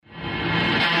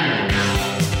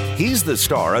He's the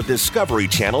star of Discovery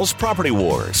Channel's Property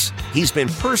Wars. He's been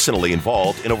personally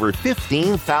involved in over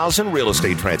 15,000 real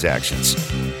estate transactions.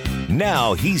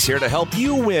 Now he's here to help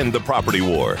you win the property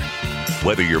war.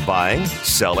 Whether you're buying,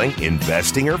 selling,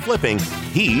 investing, or flipping,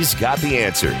 he's got the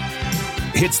answer.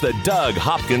 It's the Doug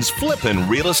Hopkins Flippin'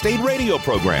 Real Estate Radio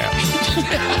Program.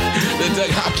 The Doug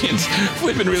Hopkins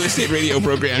Flippin' Real Estate Radio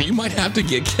Program. You might have to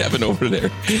get Kevin over there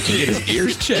and get his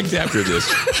ears checked after this.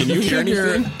 Can you hear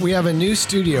anything? We have a new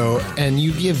studio, and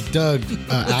you give Doug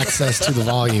access to the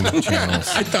volume channels.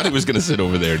 I thought he was going to sit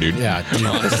over there, dude. Yeah,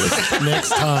 honestly. Next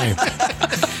time.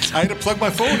 I had to plug my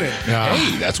phone in. Yeah.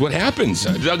 Hey, that's what happens.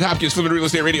 Doug Hopkins Flippin' Real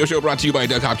Estate Radio Show brought to you by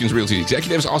Doug Hopkins Realty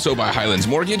Executives, also by Highlands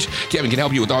Mortgage. Kevin can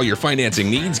help you with all your financing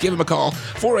needs. Give him a call,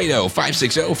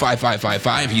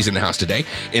 480-560-5555. He's in the house today.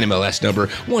 NMLS number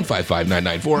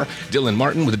 155994. Dylan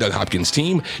Martin with the Doug Hopkins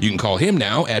team. You can call him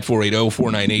now at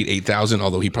 480-498-8000,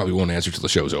 although he probably won't answer till the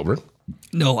show's over.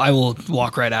 No, I will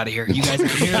walk right out of here. You guys can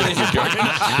hear this.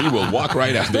 He will walk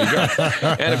right out. There you go.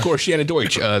 And, of course, Shannon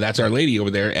Deutsch. That's our lady over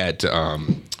there at,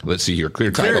 let's see here,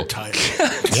 Clear Title.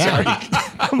 Sorry.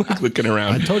 I'm looking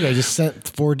around. I told you, I just sent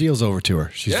 4 deals over to her.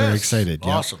 She's very excited.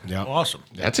 Awesome. Yep. Awesome.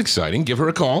 That's exciting. Give her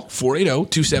a call,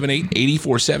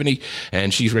 480-278-8470,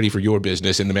 and she's ready for your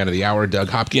business. In the man of the hour, Doug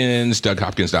Hopkins,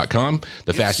 DougHopkins.com.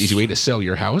 The fast, easy way to sell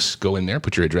your house. Go in there,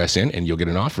 put your address in, and you'll get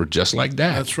an offer just like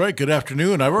that. That's right. Good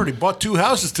afternoon. I've already bought 2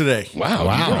 houses today. Wow.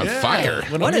 You're on fire.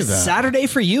 What a Saturday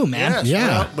for you, man.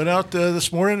 Yes, went out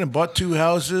this morning and bought 2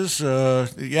 houses. Do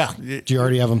you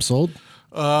already have them sold?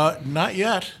 Not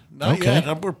yet. Not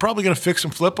yet. We're probably going to fix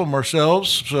and flip them ourselves.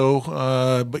 So,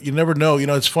 but you never know. You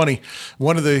know, it's funny.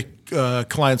 One of the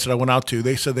clients that I went out to,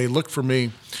 they said they looked for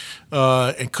me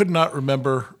and could not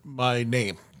remember my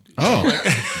name. Oh,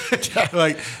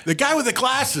 like the guy with the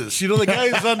glasses, you know, the guy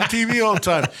who's on the TV all the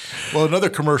time. Well, another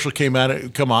commercial came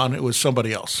on. It was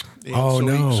somebody else.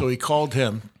 And so he called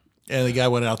him, and the guy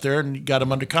went out there and got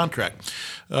him under contract.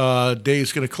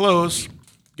 Day's going to close.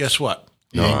 Guess what?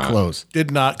 Didn't close. Did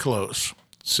not close.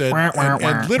 Said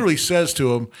and literally says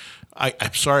to him,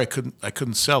 "I'm sorry, I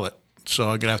couldn't sell it, so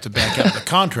I'm gonna have to back out of the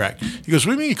contract." He goes,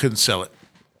 "What do you mean you couldn't sell it?"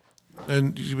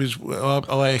 And he was,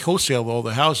 I wholesale all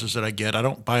the houses that I get. I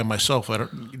don't buy them myself. He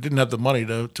didn't have the money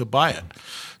to buy it,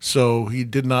 so he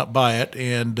did not buy it.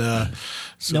 And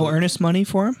no earnest money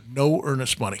for him. No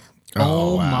earnest money.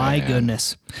 Oh my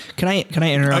goodness! Can I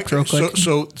interrupt real quick?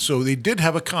 So they did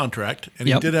have a contract, and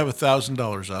he did have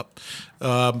 $1,000 up,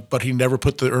 but he never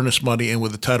put the earnest money in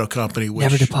with the title company,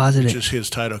 which is his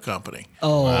title company.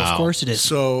 Oh, of course it is.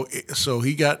 So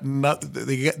he got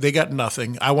they got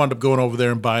nothing. I wound up going over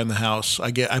there and buying the house.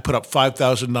 I put up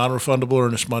 $5,000 non-refundable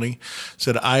earnest money.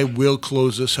 Said I will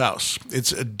close this house.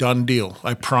 It's a done deal.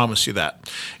 I promise you that.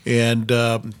 And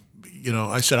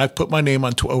I said I've put my name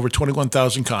on over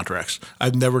 21,000 contracts.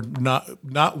 I've never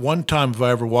not one time have I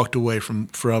ever walked away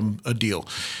from a deal.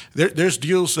 There's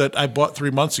deals that I bought 3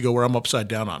 months ago where I'm upside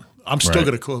down on. I'm still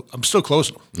going to close. I'm still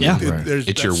closing them. Yeah,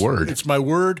 it's your word. It's my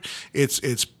word.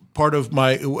 It's part of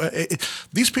my.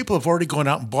 These people have already gone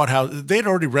out and bought houses. They'd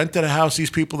already rented a house. These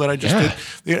people that I just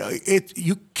did.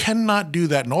 You cannot do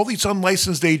that. And all these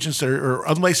unlicensed agents or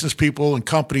unlicensed people and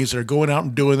companies that are going out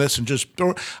and doing this and just.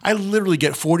 I literally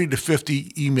get 40 to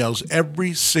 50 emails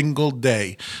every single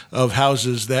day of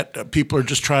houses that people are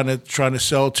just trying to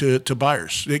sell to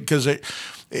buyers because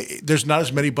there's not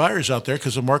as many buyers out there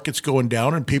because the market's going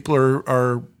down and people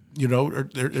are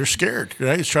they're scared,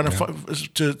 right? It's trying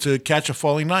to catch a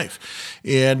falling knife,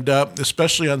 and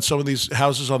especially on some of these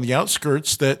houses on the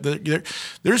outskirts. There's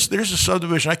a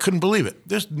subdivision. I couldn't believe it.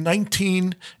 There's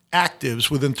 19 actives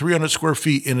within 300 square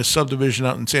feet in a subdivision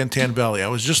out in Santan Valley. I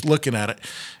was just looking at it.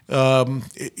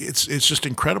 It's just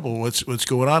incredible what's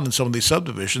going on in some of these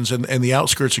subdivisions, and the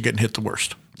outskirts are getting hit the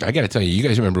worst. I got to tell you, you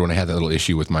guys remember when I had that little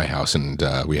issue with my house and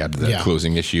we had the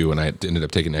closing issue and I ended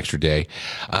up taking an extra day.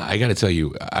 I got to tell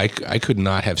you, I could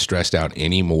not have stressed out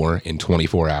any more in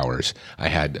 24 hours. I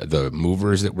had the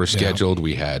movers that were scheduled.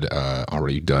 We had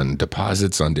already done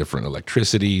deposits on different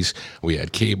electricities. We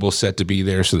had cable set to be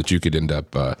there so that you could end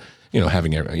up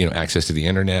having access to the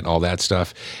internet, all that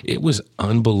stuff. It was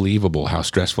unbelievable how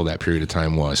stressful that period of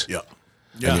time was. Yeah.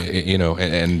 Yeah.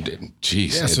 And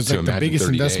geez. Yeah, so it's like the biggest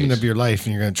investment of your life,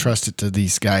 and you're going to trust it to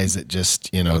these guys that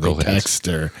just, they text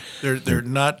or. They're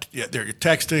not, they're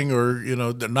texting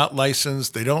or, they're not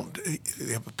licensed. They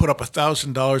put up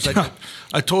 $1,000.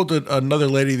 I told another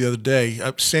lady the other day,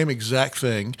 same exact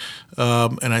thing.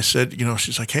 And I said,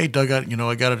 she's like, hey, Doug,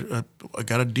 I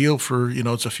got a deal for,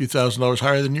 it's a few $1,000s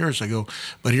higher than yours. I go,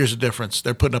 but here's the difference.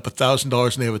 They're putting up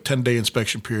 $1,000 and they have a 10-day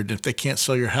inspection period. And if they can't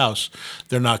sell your house,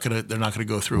 they're not going to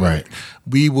go through with it.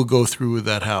 We will go through with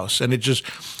that house. And it just,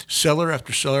 seller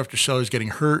after seller after seller is getting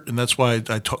hurt. And that's why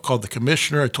I called the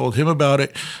commissioner. I told him about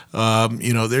it.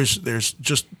 There's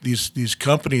just these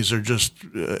companies are just,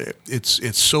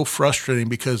 it's so frustrating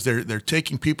because they're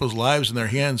taking people's lives in their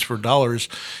hands for dollars,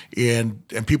 and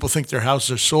people think their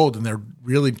houses are sold, and they're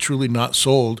really truly not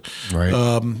sold. Right.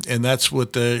 And that's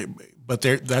what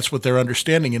that's what they're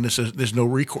understanding, and there's no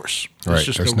recourse.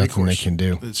 There's nothing they can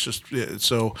do. It's just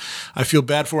so I feel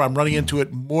bad for. I'm running into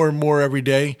it more and more every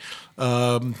day.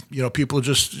 People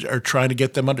just are trying to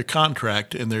get them under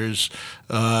contract, and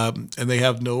and they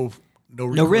have no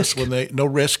risk no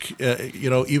risk.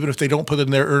 Even if they don't put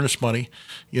in their earnest money,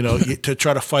 to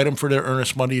try to fight them for their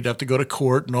earnest money, you'd have to go to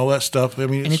court and all that stuff. I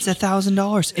mean, and it's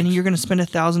 $1,000, and you're going to spend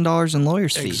 $1,000 in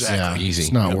lawyers' fees. Exactly. Yeah, easy.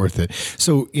 It's not worth it.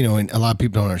 So and a lot of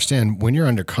people don't understand, when you're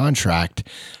under contract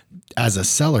as a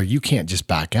seller, you can't just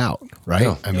back out, right?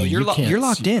 No. I mean, you're locked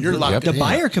in. The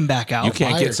buyer can back out. You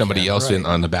can't get somebody else in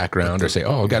on the background or say,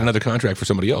 "Oh, I've got another contract for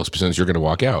somebody else," since you're going to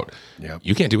walk out. Yep.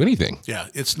 You can't do anything. Yeah,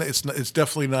 it's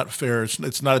definitely not fair.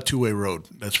 It's not a two-way road.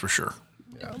 That's for sure.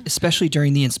 Yeah. Especially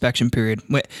during the inspection period.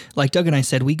 Like Doug and I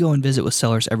said, we go and visit with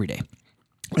sellers every day.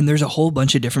 And there's a whole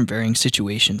bunch of different varying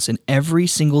situations. And every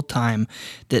single time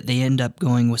that they end up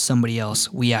going with somebody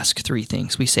else, we ask three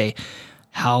things. We say,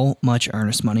 how much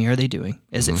earnest money are they doing?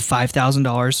 Is it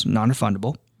 $5,000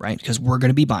 non-refundable, right? Because we're going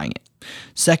to be buying it.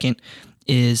 Second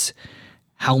is,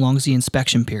 how long is the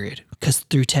inspection period? Because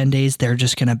through 10 days, they're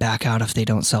just going to back out if they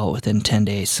don't sell it within 10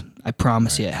 days. I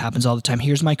promise you, it happens all the time.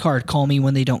 Here's my card. Call me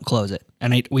when they don't close it.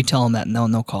 And we tell them that, and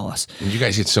they'll call us. And you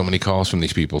guys get so many calls from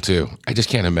these people, too. I just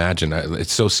can't imagine.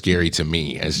 It's so scary to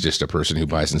me as just a person who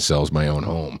buys and sells my own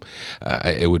home.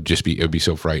 It would be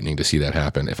so frightening to see that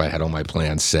happen. If I had all my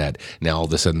plans set, now all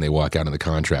of a sudden they walk out of the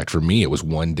contract. For me, it was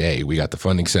one day. We got the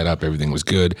funding set up. Everything was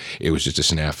good. It was just a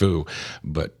snafu.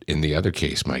 But in the other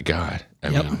case, my God. I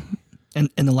mean... And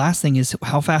the last thing is,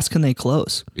 how fast can they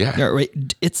close? Yeah. Right.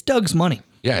 It's Doug's money.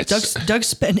 Yeah, Doug's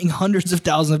spending hundreds of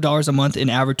thousands of dollars a month in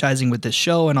advertising with this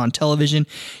show and on television.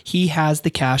 He has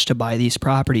the cash to buy these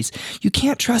properties. You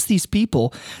can't trust these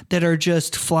people that are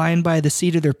just flying by the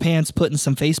seat of their pants, putting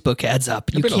some Facebook ads up.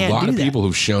 There's been a lot of people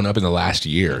who've shown up in the last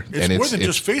year. It's more than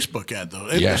just Facebook ad, though.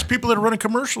 There's people that are running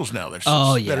commercials now. That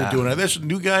are doing it. There's a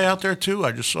new guy out there, too.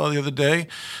 I just saw the other day.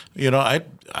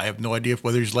 I have no idea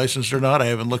whether he's licensed or not. I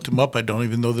haven't looked him up. I don't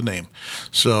even know the name.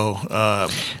 So,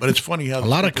 but it's funny how a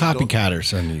lot of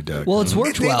copycatters on you, Doug. Well, it's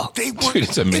worked well. Dude,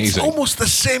 it's amazing. It's almost the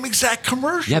same exact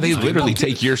commercial. Yeah, they literally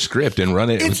take your script and run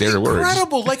it with their words. It's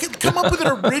incredible. Like, come up with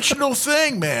an original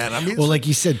thing, man. I mean, well, like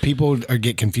you said, people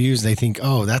get confused. They think,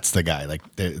 oh, that's the guy. Like,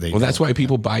 that's why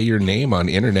people buy your name on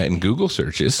internet and Google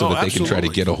searches so that they can try to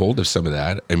get a hold of some of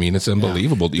that. I mean, it's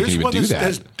unbelievable that you can even do that.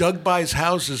 There's Doug Buys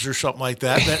Houses or something like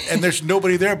that, and there's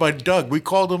nobody there by Doug. We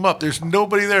called him up. There's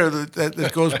nobody there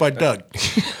that goes by Doug.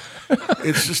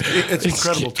 It's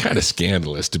incredible. It's kind of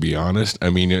scandalous, to be honest. I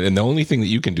mean, and the only thing that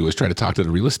you can do is try to talk to the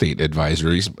real estate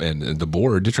advisories and the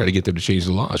board to try to get them to change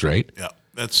the laws, right? Yeah,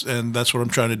 that's what I'm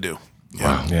trying to do.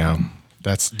 Yeah. Wow.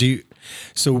 Yeah.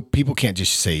 So people can't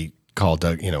just say call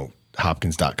Doug,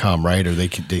 Hopkins.com, right? Or they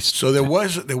could. So there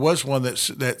was one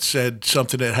that said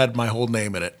something that had my whole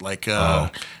name in it, like.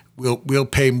 We'll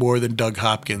pay more than Doug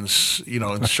Hopkins,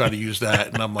 and try to use that.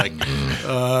 And I'm like,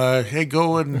 hey,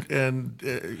 go and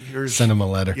here's send him a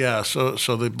letter. Yeah, so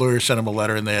the lawyer sent him a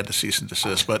letter, and they had to cease and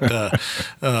desist. But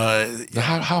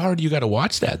how hard do you got to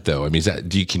watch that though? I mean,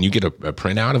 can you get a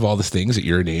printout of all the things that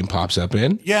your name pops up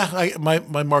in? Yeah,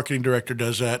 my marketing director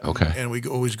does that. Okay, and we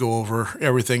always go over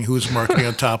everything: who's marketing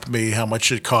on top of me, how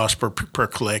much it costs per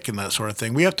click, and that sort of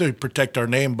thing. We have to protect our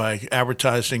name by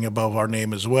advertising above our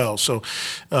name as well. So.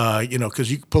 Because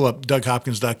you can pull up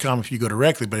DougHopkins.com if you go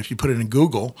directly, but if you put it in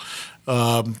Google,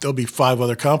 there'll be 5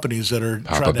 other companies that are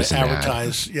trying to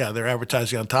advertise. Yeah, they're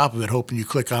advertising on top of it, hoping you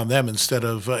click on them instead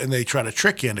of, and they try to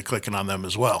trick you into clicking on them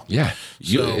as well. Yeah,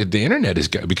 the internet has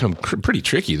become pretty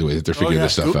tricky the way that they're figuring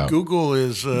this stuff out. Google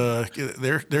is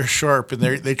they're sharp, and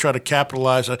they try to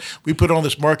capitalize. We put all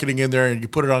this marketing in there, and you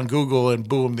put it on Google, and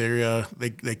boom,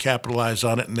 they capitalize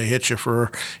on it, and they hit you for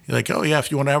like, oh yeah,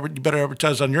 if you want to, you better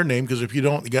advertise on your name, because if you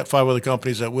don't, you got 5 other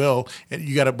companies that will, and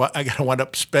I got to wind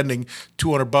up spending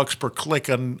 $200 per click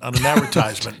on an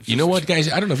advertisement. You know what,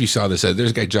 guys? I don't know if you saw this.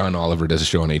 There's a guy, John Oliver, does a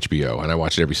show on HBO, and I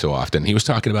watch it every so often. He was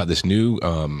talking about this new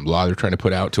law they're trying to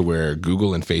put out to where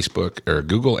Google and Facebook, or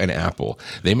Google and Apple,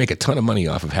 they make a ton of money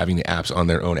off of having the apps on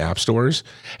their own app stores.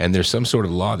 And there's some sort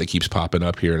of law that keeps popping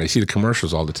up here, and I see the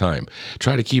commercials all the time.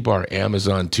 Try to keep our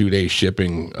Amazon 2-day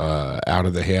shipping out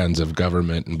of the hands of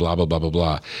government and blah, blah, blah, blah,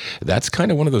 blah. That's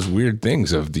kind of one of those weird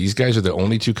things of these guys are the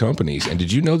only two companies. And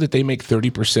did you know that they make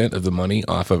 30% of the money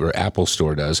off of, or Apple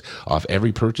Store does, off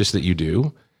every purchase that you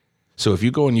do? So if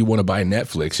you go and you want to buy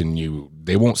Netflix and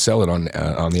they won't sell it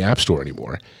on the App Store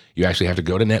anymore. You actually have to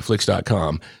go to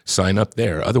Netflix.com, sign up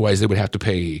there. Otherwise, they would have to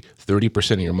pay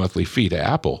 30% of your monthly fee to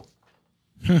Apple.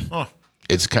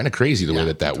 It's kind of crazy the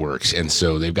way that works. And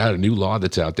so they've got a new law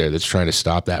that's out there that's trying to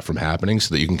stop that from happening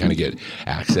so that you can kind of get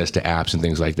access to apps and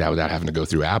things like that without having to go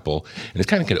through Apple. And it's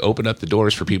kind of going to open up the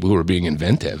doors for people who are being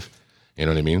inventive. You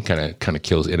know what I mean? Kind of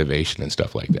kills innovation and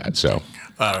stuff like that. So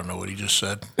I don't know what he just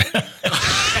said.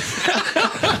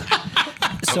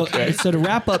 So to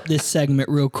wrap up this segment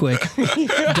real quick,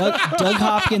 Doug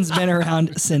Hopkins been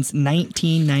around since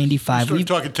 1995. We're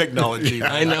talking technology.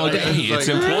 I know. It's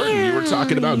important. You were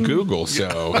talking about Google,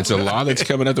 so it's a law that's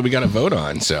coming up that we got to vote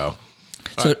on. So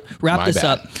wrap this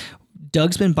up.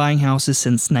 Doug's been buying houses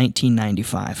since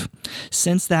 1995.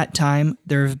 Since that time,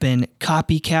 there have been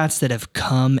copycats that have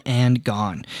come and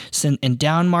gone. And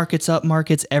down markets, up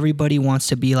markets, everybody wants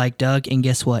to be like Doug. And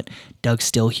guess what? Doug's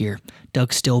still here.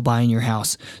 Doug's still buying your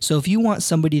house. So if you want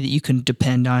somebody that you can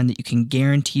depend on, that you can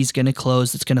guarantee is going to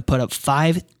close, that's going to put up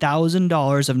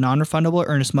 $5,000 of non-refundable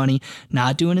earnest money,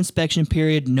 not do an inspection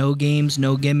period, no games,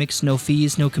 no gimmicks, no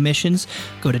fees, no commissions,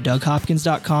 go to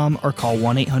DougHopkins.com or call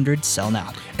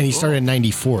 1-800-SELL-NOW. And he started in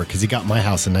 94 because he got my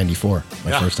house in 94,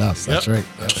 my first house. That's right.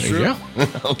 That's there true. you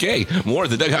go. Okay, more of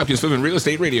the Doug Hopkins Flipping Real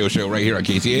Estate Radio Show right here on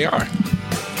KTAR.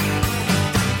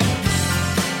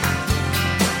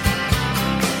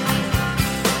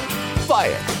 Buy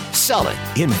it, sell it,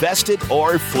 invest it,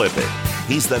 or flip it.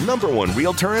 He's the #1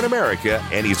 realtor in America,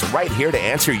 and he's right here to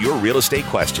answer your real estate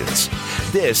questions.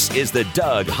 This is the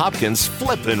Doug Hopkins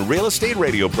Flippin' Real Estate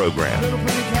Radio Program.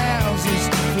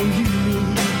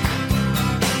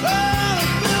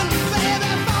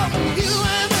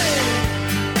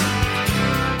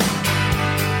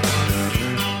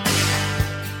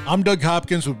 I'm Doug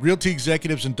Hopkins with Realty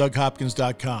Executives and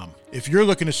DougHopkins.com. If you're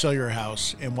looking to sell your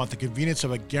house and want the convenience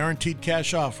of a guaranteed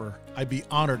cash offer, I'd be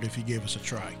honored if you gave us a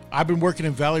try. I've been working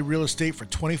in Valley real estate for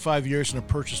 25 years and have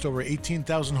purchased over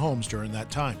 18,000 homes during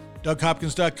that time.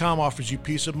 DougHopkins.com offers you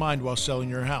peace of mind while selling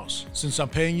your house. Since I'm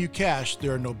paying you cash,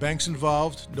 there are no banks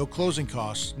involved, no closing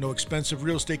costs, no expensive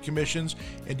real estate commissions,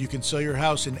 and you can sell your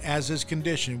house in as-is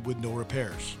condition with no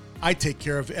repairs. I take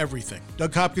care of everything.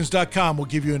 DougHopkins.com will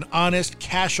give you an honest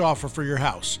cash offer for your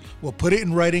house. We'll put it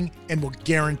in writing and we'll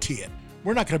guarantee it.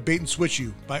 We're not going to bait and switch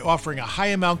you by offering a high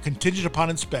amount contingent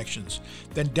upon inspections.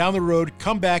 Then down the road,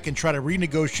 come back and try to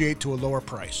renegotiate to a lower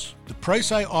price. The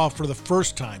price I offer the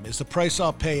first time is the price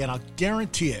I'll pay, and I'll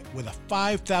guarantee it with a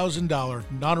 $5,000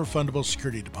 non-refundable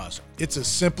security deposit. It's as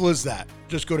simple as that.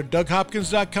 Just go to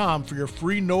DougHopkins.com for your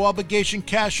free no-obligation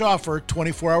cash offer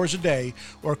 24 hours a day,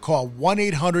 or call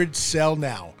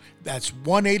 1-800-SELL-NOW. That's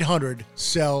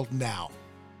 1-800-SELL-NOW.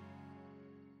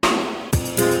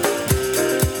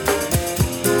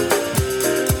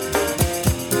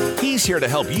 He's here to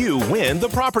help you win the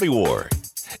property war.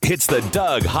 It's the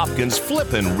Doug Hopkins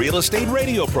Flippin' Real Estate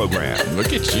Radio Program.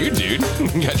 Look at you, dude.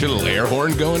 You got your little air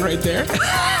horn going right there.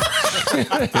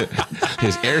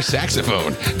 His air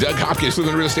saxophone. Doug Hopkins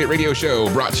Flippin' Real Estate Radio Show,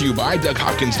 brought to you by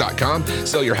DougHopkins.com.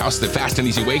 Sell your house the fast and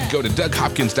easy way. Go to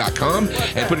DougHopkins.com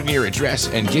and put in your address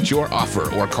and get your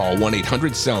offer, or call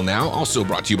 1-800-SELL-NOW. Also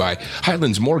brought to you by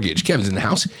Highlands Mortgage. Kevin's in the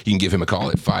house. You can give him a call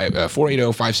at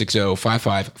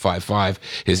 480-560-5555.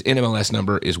 His NMLS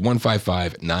number is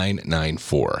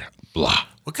 155994. Blah.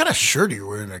 What kind of shirt are you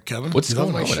wearing there, Kevin? What's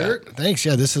going on with shirt? that? Thanks.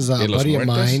 Yeah, this is a buddy of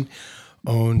mine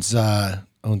owns a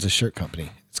shirt company.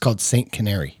 It's called Saint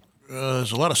Canary.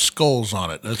 There's a lot of skulls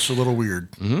on it. That's a little weird.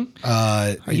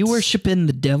 Mm-hmm. Are you worshiping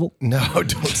the devil? No,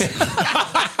 don't.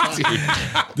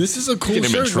 This is a cool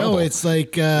shirt. No, it's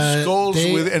like skulls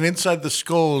and inside the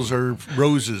skulls are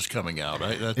roses coming out.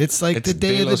 It's like the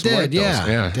Day of the Dead.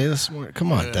 Yeah. Day of the Muertos.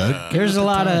 Come on, Doug. There's a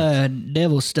lot of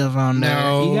devil stuff on there.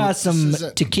 No, you got some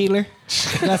tequila. You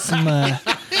got some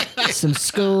some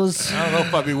schools. I don't know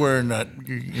if I'd be wearing that.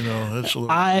 That's a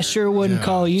little. I sure wouldn't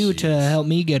call you to help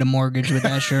me get a mortgage with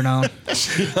that shirt on.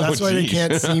 That's why they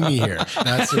can't see me here.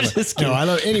 That's no, I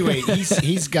don't. Anyway,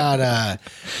 he's got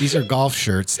these are golf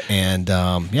shirts, and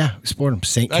sport them.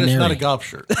 Saint Canary. That is not a golf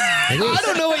shirt. I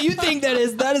don't know what you think that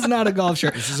is. That is not a golf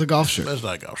shirt. This is a golf shirt. That's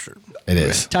not a golf shirt. It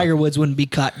is. Tiger Woods wouldn't be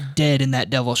caught dead in that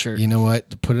devil shirt. You know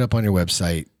what? Put it up on your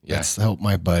website. Let's help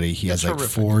my buddy. He has like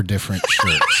horrific. 4 different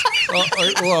shirts.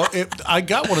 I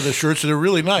got one of the shirts. They're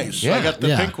really nice. Yeah, I got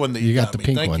the pink one that you got the me.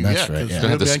 pink Thank one. You. That's right. 'cause Yeah. Gonna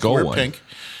have the men can skull wear one. pink.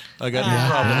 I got no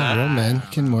problem with that. Real men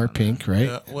can wear pink, right?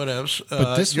 Yeah, whatevs.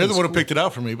 But this you're the one's one who picked it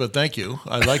out for me, but thank you.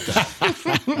 I like that.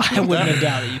 I wouldn't have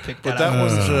doubted you picked that But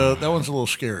up. that one's a little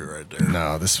scary right there.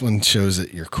 No, this one shows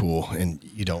that you're cool, and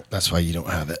you don't. That's why you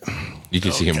don't have it. You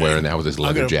can see him wearing that with his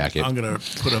leather jacket. I'm gonna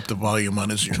put up the volume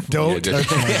on his. Don't touch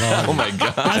my volume. Oh my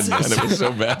God, man, it was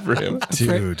so bad for him.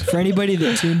 Dude. For anybody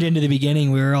that tuned into the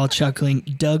beginning, we were all chuckling.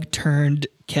 Doug turned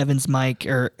Kevin's mic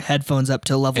or headphones up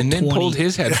to level And then 20. pulled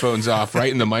his headphones off right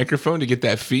in the microphone to get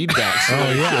that feedback. So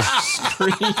Oh, yeah.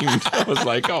 screamed. I was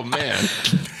like, oh man.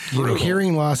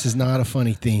 Hearing loss is not a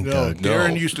funny thing, No, Doug.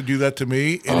 Darren used to do that to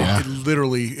me, and it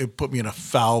literally put me in a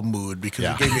foul mood because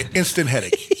it gave me an instant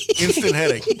headache. Instant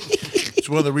headache. It's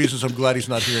one of the reasons I'm glad he's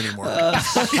not here anymore.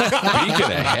 Speaking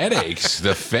of headaches,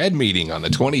 the Fed meeting on the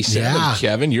 27th. Yeah.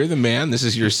 Kevin, you're the man. This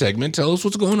is your segment. Tell us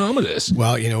what's going on with this.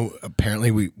 Well,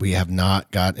 apparently we have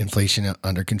not got inflation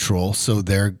under control, so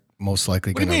they're most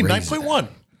likely What going do to you mean, raise 9.1?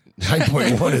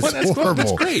 9.1 is That's horrible.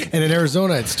 that's great. And in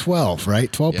Arizona, it's 12,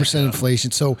 right? 12% inflation.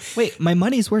 So Wait, my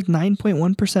money's worth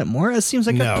 9.1% more? That seems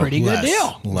like a pretty good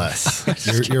deal.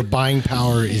 Less. your buying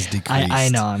power is decreased. I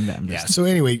know. I'm Yeah. just, So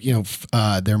anyway,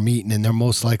 they're meeting, and they're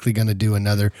most likely going to do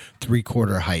another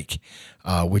 3/4 hike,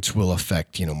 which will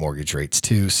affect mortgage rates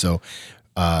too. So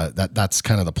that's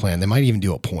kind of the plan. They might even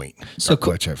do a point,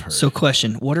 which I've heard. So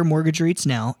question, what are mortgage rates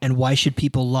now, and why should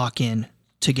people lock in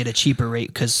to get a cheaper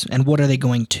rate? And what are they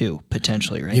going to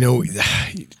potentially, right?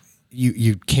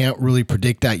 You can't really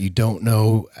predict that. You don't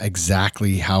know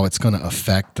exactly how it's going to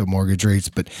affect the mortgage rates,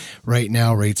 but right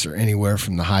now rates are anywhere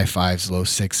from the high 5s, low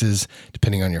 6s,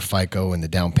 depending on your FICO and the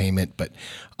down payment. But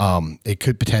it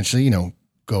could potentially,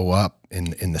 go up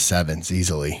in the 7s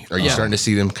easily. Are you starting to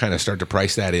see them kind of start to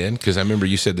price that in? Because I remember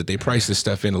you said that they price this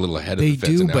stuff in a little ahead of the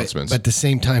Fed's announcements. But at the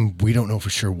same time, we don't know for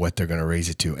sure what they're going to raise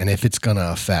it to, and if it's going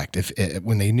to affect.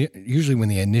 When they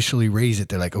initially raise it,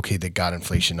 they're like, okay, they got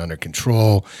inflation under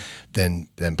control, then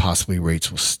possibly rates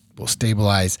will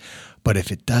stabilize. But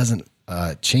if it doesn't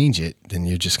change it, then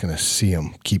you're just going to see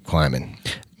them keep climbing.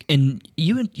 And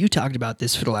you talked about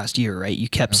this for the last year, right? You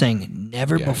kept saying,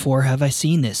 never before have I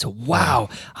seen this. Wow,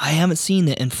 I haven't seen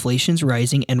that inflation's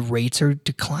rising and rates are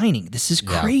declining. This is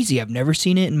crazy. I've never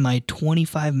seen it in my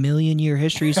 25 million year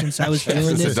history since I was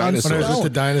doing this. When I was with the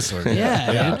dinosaurs.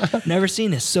 Yeah, never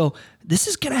seen this. So this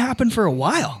is going to happen for a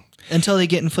while until they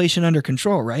get inflation under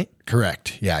control, right?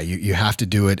 Correct. Yeah, you have to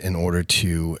do it in order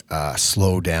to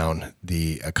slow down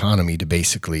the economy to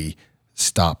basically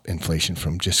stop inflation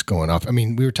from just going up. I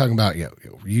mean, we were talking about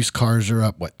used cars are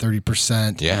up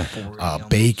 30%. Yeah,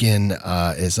 bacon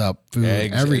is up. Food,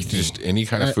 eggs, everything, just any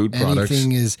kind of food products.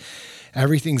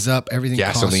 Everything's up. Everything.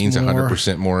 Gasoline's costs more.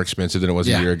 100% more expensive than it was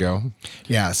a year ago.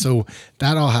 Yeah, so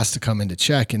that all has to come into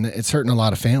check, and it's hurting a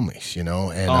lot of families. And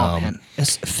man,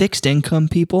 as fixed income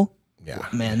people. Yeah,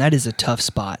 man, that is a tough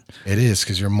spot. It is,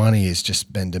 because your money has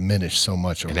just been diminished so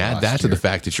much over And the add last that to year. the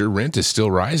fact that your rent is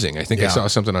still rising. I think I saw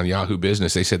something on Yahoo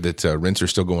Business. They said that rents are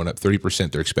still going up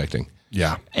 30%. They're expecting.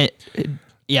 Yeah.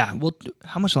 Yeah. Well,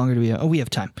 how much longer do we have? Oh, we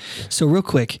have time. So real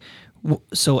quick.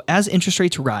 So as interest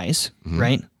rates rise,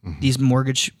 right, these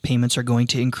mortgage payments are going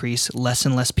to increase. Less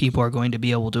and less people are going to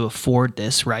be able to afford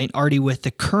this, right? Already with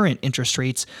the current interest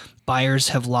rates, buyers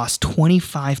have lost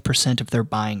 25% of their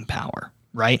buying power.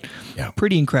 Right? Yeah.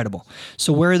 Pretty incredible.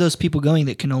 So where are those people going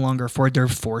that can no longer afford? They're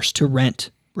forced to rent,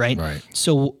 right? Right.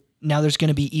 So now there's going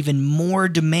to be even more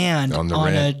demand on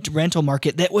a rental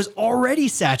market that was already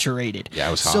saturated. Yeah,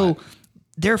 it was hot. So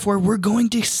therefore, we're going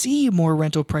to see more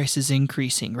rental prices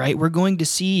increasing, right? We're going to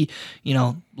see,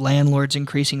 landlords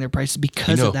increasing their prices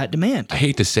because of that demand. I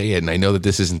hate to say it, and I know that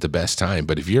this isn't the best time,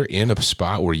 but if you're in a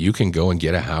spot where you can go and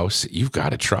get a house, you've got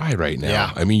to try right now.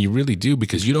 Yeah. I mean, you really do,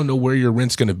 because you don't know where your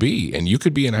rent's going to be, and you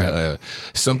could be in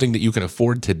something that you can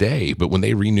afford today, but when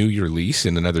they renew your lease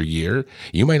in another year,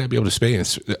 you might not be able to stay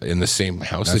in the same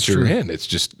house that you're in. It's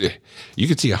just, you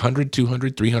could see $100,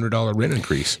 $200, $300 rent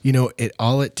increase.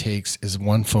 All it takes is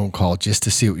one phone call just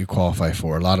to see what you qualify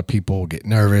for. A lot of people get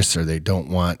nervous, or they don't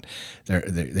want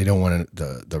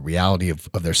the reality of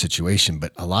their situation.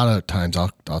 But a lot of times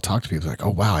I'll talk to people like, oh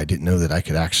wow, I didn't know that I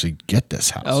could actually get this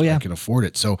house. Oh yeah, I can afford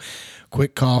it. So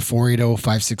quick call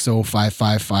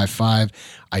 480-560-5555.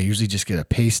 I usually just get a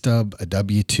pay stub, a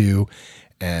W-2,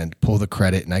 and pull the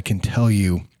credit, and I can tell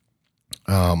you,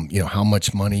 how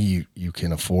much money you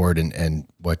can afford, and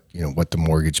what the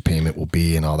mortgage payment will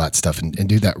be, and all that stuff, and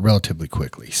do that relatively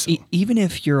quickly. So. Even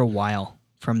if you're a while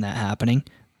from that happening,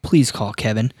 please call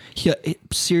Kevin.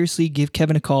 Seriously, give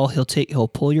Kevin a call. He'll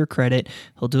pull your credit.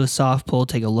 He'll do a soft pull,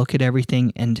 take a look at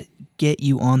everything, and get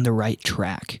you on the right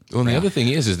track. Well, and the other thing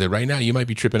is that right now you might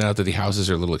be tripping out that the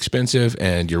houses are a little expensive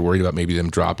and you're worried about maybe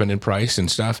them dropping in price and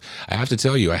stuff. I have to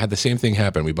tell you, I had the same thing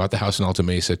happen. We bought the house in Alta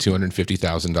Mesa,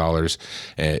 $250,000.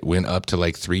 It went up to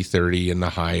like $330 in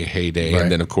the heyday. Right.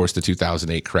 And then of course the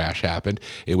 2008 crash happened.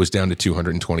 It was down to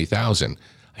 $220,000.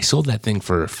 I sold that thing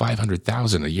for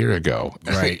 $500,000 a year ago.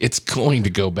 Right. It's going to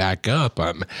go back up.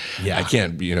 I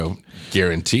can't,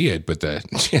 guarantee it, but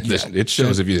it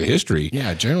shows of you the history.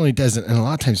 Yeah, generally doesn't. And a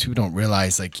lot of times people don't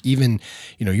realize, like, even,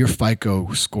 your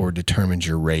FICO score determines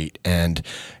your rate, and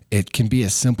it can be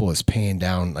as simple as paying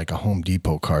down like a Home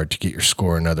Depot card to get your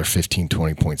score another 15,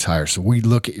 20 points higher. So we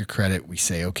look at your credit, we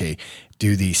say, okay,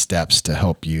 do these steps to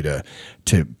help you to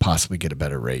possibly get a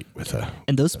better rate with a.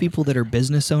 And those people that are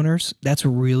business owners, that's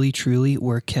really truly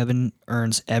where Kevin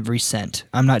earns every cent.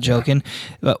 I'm not joking,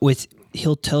 but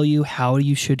he'll tell you how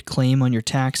you should claim on your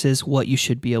taxes, what you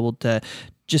should be able to.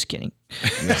 Just kidding.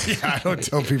 I don't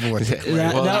tell people what to claim.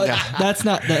 That's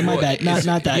not that. My bad.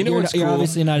 Not that. You're cool?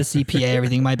 Obviously not a CPA.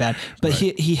 Everything. My bad. But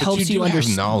right. he helps you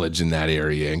understand knowledge in that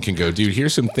area and can go, dude.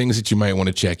 Here's some things that you might want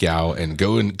to check out, and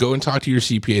go and talk to your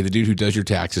CPA, the dude who does your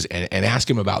taxes, and ask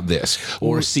him about this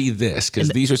or see this, because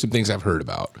these are some things I've heard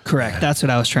about. Correct. That's what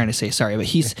I was trying to say. Sorry, but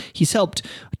he's helped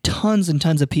tons and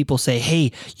tons of people say,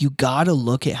 hey, you got to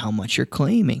look at how much you're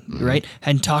claiming, right?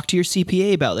 And talk to your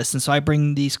CPA about this. And so I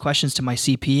bring these questions to my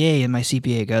CPA, and my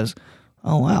CPA goes,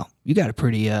 oh, wow, you got a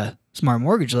pretty smart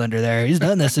mortgage lender there. He's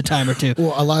done this a time or two.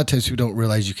 Well, a lot of times people don't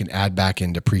realize you can add back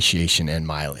in depreciation and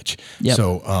mileage. Yep.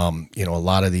 So, a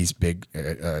lot of these big,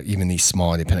 even these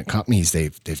small independent companies,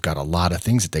 they've got a lot of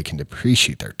things that they can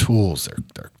depreciate, their tools,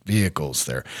 their vehicles.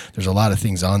 There's a lot of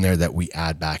things on there that we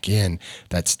add back in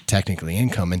that's technically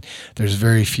income. And there's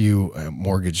very few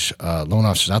mortgage loan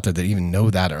officers out there that even know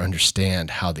that or understand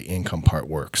how the income part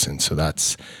works. And so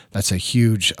that's a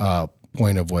huge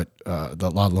point of what a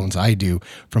lot of loans I do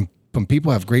from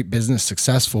people who have great business,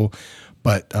 successful,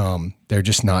 but they're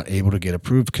just not able to get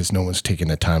approved because no one's taking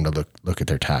the time to look at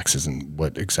their taxes and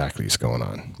what exactly is going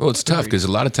on. Well, it's tough because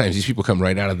a lot of times these people come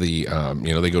right out of the,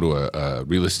 they go to a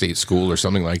real estate school or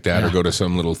something like that, or go to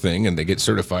some little thing and they get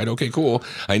certified. Okay, cool.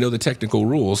 I know the technical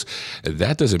rules.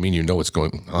 That doesn't mean you know what's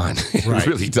going on. It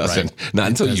really doesn't. Right. Not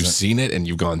until you've seen it and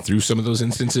you've gone through some of those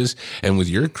instances. And with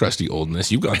your crusty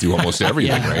oldness, you've gone through almost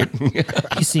everything, right?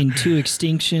 You've seen 2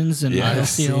 extinctions, and I've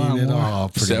seen a lot more.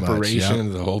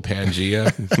 Separation, the whole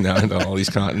Pangea, now all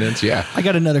these continents. Yeah. I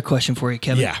got another question for you,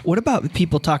 Kevin. Yeah. What about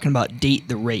people talking about date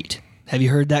the rate? Have you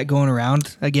heard that going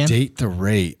around again? Date the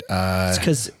rate.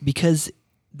 It's because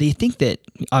they think that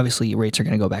obviously rates are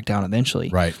going to go back down eventually.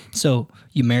 Right. So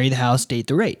you marry the house, date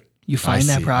the rate. You find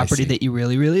that property that you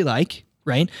really, really like,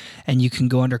 right? And you can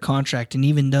go under contract. And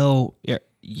even though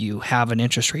you have an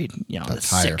interest rate, that's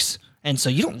 6, and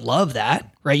so you don't love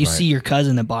that, right? You see your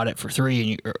cousin that bought it for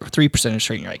 3% interest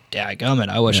rate, and you're like, dadgummit,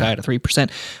 I wish I had a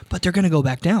 3%. But they're going to go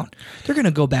back down. They're going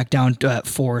to go back down to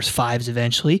 4s, 5s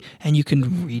eventually, and you can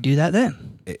redo that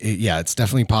then. It's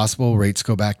definitely possible. Rates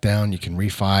go back down. You can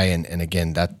refi, and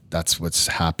again, that's what's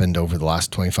happened over the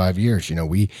last 25 years.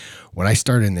 When I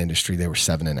started in the industry, they were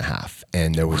 7.5,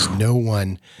 and there was no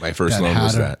one. My first loan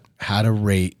was that had a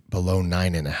rate below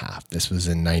 9.5. This was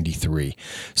in '93,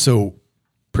 so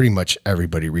pretty much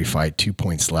everybody refied 2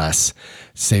 points less,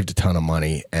 saved a ton of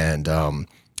money, and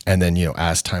then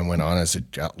as time went on, as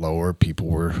it got lower, people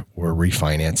were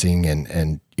refinancing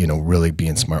and really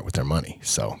being smart with their money.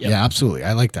 So yeah, absolutely,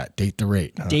 I like that. Date the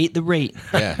rate. Date the rate.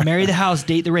 Yeah. Marry the house.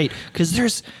 Date the rate. Because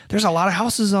there's a lot of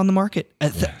houses on the market.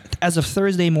 As of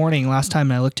Thursday morning, last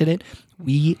time I looked at it,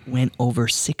 we went over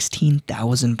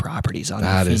 16,000 properties on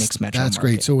the Phoenix metro market. That's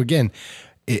great. So again,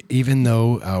 even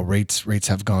though rates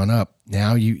have gone up,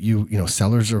 now you know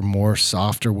sellers are more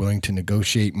softer, willing to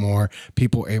negotiate more.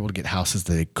 People are able to get houses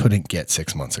that they couldn't get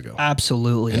 6 months ago.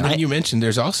 Absolutely. And then you mentioned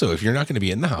there's also, if you're not going to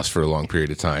be in the house for a long period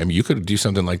of time, you could do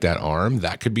something like that ARM.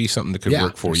 That could be something that could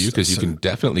work for you because you can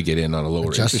definitely get in on a lower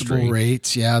adjustable interest rate.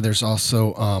 rates. Yeah, there's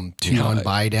also 2-1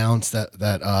 buy downs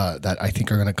that I think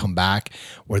are going to come back,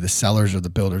 where the sellers or the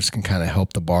builders can kind of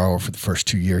help the borrower for the first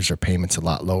 2 years. Their payments a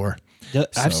lot lower.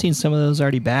 I've seen some of those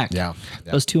already back. Yeah.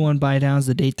 Those 2-1 buy downs,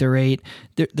 the date to rate.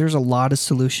 There's a lot of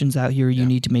solutions out here. You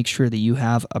need to make sure that you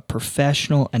have a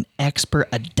professional, an expert,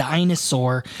 a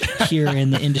dinosaur here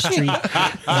in the industry.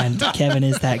 And Kevin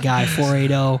is that guy.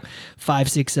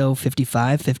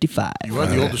 480-560-5555. You are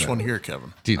the oldest one here,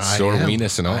 Kevin. Dude, sore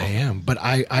weenus and all. I am. But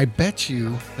I bet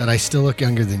you that I still look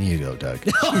younger than you, though, Doug.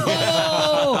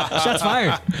 Oh, shots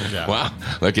fired. Yeah. Wow.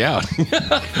 Look out.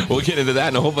 We'll get into that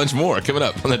and a whole bunch more coming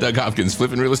up on the Doug Hopkins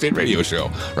Flippin' Real Estate Radio Show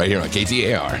right here on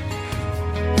KTAR.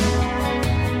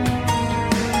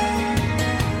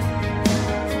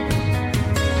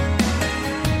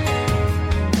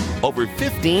 Over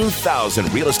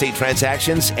 15,000 real estate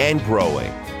transactions and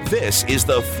growing. This is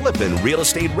the Flippin' Real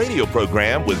Estate Radio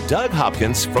program with Doug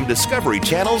Hopkins from Discovery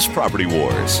Channel's Property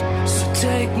Wars. So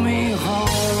take me home.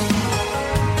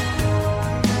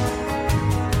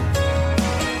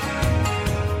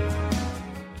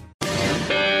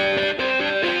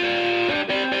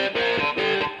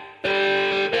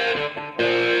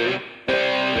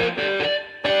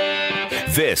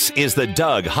 This is the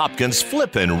Doug Hopkins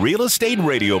Flippin' Real Estate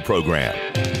Radio program.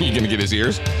 You gonna get his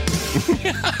ears?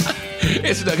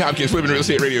 It's the Doug Hopkins Flippin' Real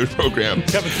Estate Radio program.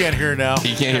 Kevin can't hear now.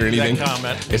 He can't hear anything. That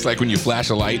comment. It's like when you flash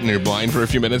a light and you're blind for a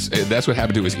few minutes. That's what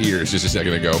happened to his ears just a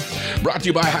second ago. Brought to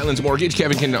you by Highlands Mortgage.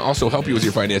 Kevin can also help you with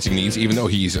your financing needs, even though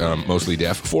he's mostly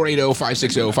deaf.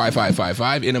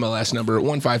 480-560-5555. NMLS number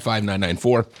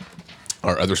 155994.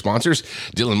 Our other sponsors,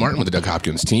 Dylan Martin with the Doug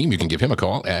Hopkins team. You can give him a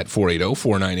call at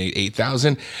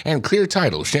 480-498-8000. And Clear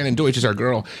Title. Shannon Deutsch is our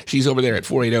girl. She's over there at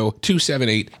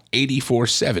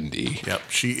 480-278-8470. Yep,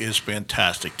 she is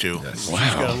fantastic too. Yes. She's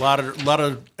Wow. got a lot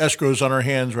of escrows on her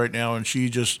hands right now, and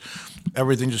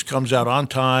everything just comes out on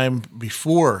time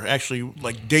before, actually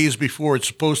like days before it's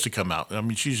supposed to come out. I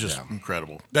mean, she's just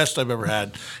incredible. Best I've ever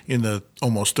had in the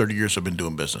almost 30 years I've been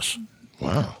doing business.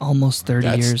 Wow. Almost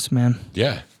 30 years, man.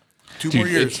 Yeah. Two more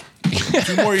years.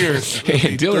 2 more years.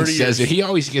 Hey, Dylan says that years. he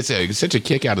always gets such a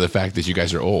kick out of the fact that you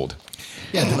guys are old.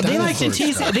 Yeah, They like to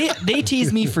tease. They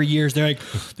tease me for years. They're like,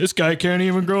 "This guy can't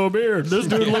even grow a beard. This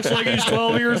dude looks like he's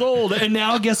 12 years old." And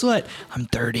now, guess what? I'm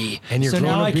 30, And you're so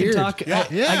growing now a I can beard. talk. Yeah. I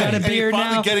got a And beard he's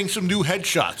finally now. getting some new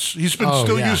headshots. He's been Oh,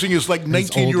 still yeah. using his like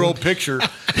 19-year-old picture,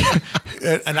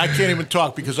 and I can't even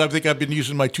talk because I think I've been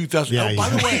using my 2000. Yeah, oh, by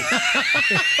the way,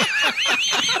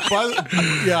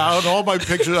 on all my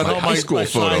pictures, on Like all high my school my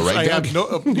photo, signs, right, I Doug? have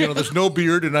no, there's no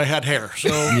beard, and I had hair. So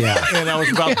and I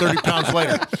was about 30 pounds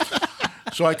lighter.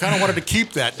 So I kind of wanted to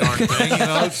keep that darn thing.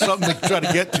 It's something to try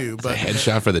to get to. But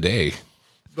Headshot for the day.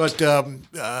 But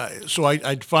so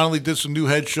I finally did some new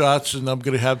headshots, and I'm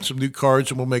going to have some new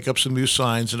cards, and we'll make up some new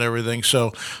signs and everything.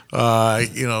 So,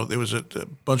 there was a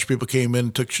bunch of people came in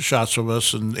and took shots of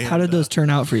us. And How did those turn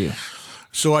out for you?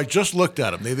 So I just looked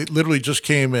at them. They literally just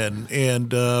came in,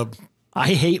 and I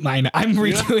hate mine. I'm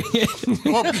redoing it.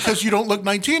 well, because you don't look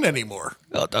 19 anymore.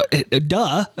 Duh. But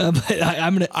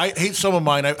I'm gonna. I hate some of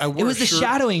mine. I wore It was a the shirt.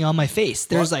 shadowing on my face.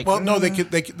 There's no, they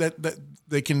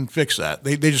can fix that.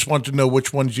 They just want to know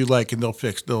which ones you like, and they'll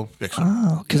fix them.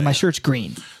 Oh, because my shirt's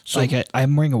green.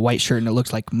 I'm wearing a white shirt and it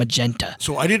looks like magenta.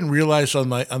 So I didn't realize on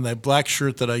my black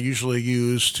shirt that I usually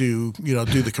use to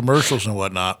do the commercials and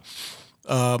whatnot.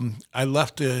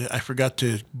 I forgot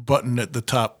to button at the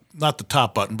top. Not the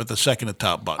top button, but the second to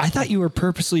top button. I thought you were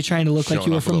purposely trying to look like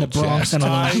you were off a from the little Bronx chest. on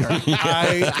a long shirt.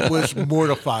 I was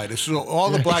mortified. So all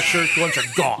the black shirt ones are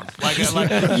gone.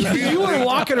 You were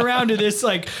walking around to this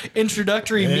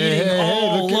introductory meeting,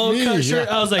 all look at low me. cut shirt.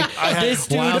 Yeah. I was like, this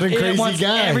dude wild and crazy wants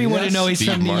guy. everyone Yes. to know he's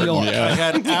Steve from New Martin, York. yeah. I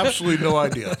had absolutely no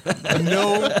idea.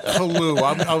 No clue.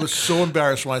 I was so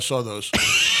embarrassed when I saw those.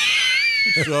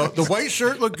 So the white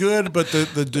shirt looked good, but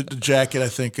the jacket, I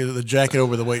think, the jacket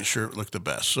over the white shirt looked the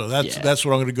best. So that's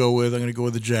what I'm going to go with. I'm going to go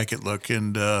with the jacket look,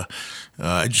 and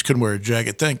I just couldn't wear a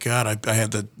jacket. Thank God I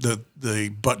had the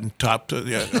button top.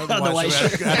 Otherwise, white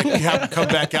shirt. I'd have to come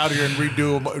back out here and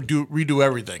redo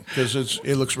everything because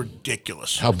it looks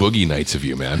ridiculous. How boogie nights of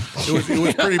you, man. It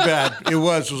was pretty bad. It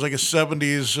was like a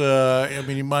 70s.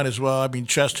 You might as well.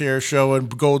 Chest hair showing,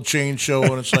 gold chain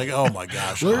showing. It's like, oh my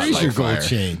gosh. Where is your fire. gold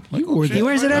chain? He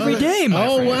wears it every day, my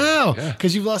Oh friend. wow!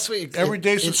 Because you've lost weight Every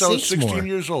day since I was sinks 16 more.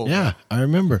 years old. Yeah, I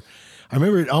remember. I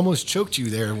remember it almost choked you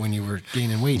there when you were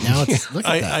gaining weight. Now it's look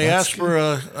at that. I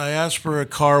asked for a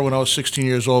car when I was 16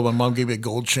 years old. My mom gave me a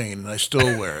gold chain, and I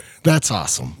still wear it. That's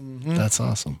awesome. That's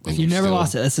awesome. You never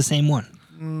lost it. That's the same one.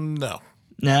 No.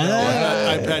 No.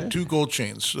 I've had 2 gold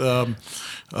chains. The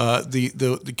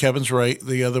Kevin's right.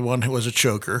 The other one was a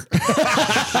choker.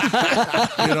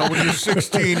 When you're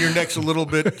 16, your neck's a little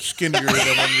bit skinnier than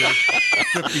when you're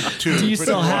 52. Do you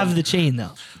still have the chain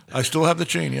though? I still have the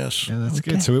chain. Yes. Yeah, that's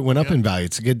good. So it went up in value.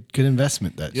 It's a good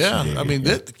investment. That Yeah. she gave I you.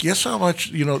 mean, guess how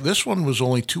much? This one was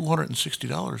only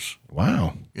 $260.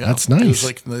 Wow, Yeah. that's It was nice.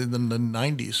 like in the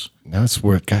 90s. That's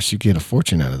worth. Gosh, you get a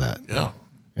fortune out of that. Yeah.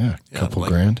 Yeah, a couple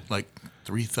like, grand. Like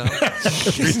 3,000.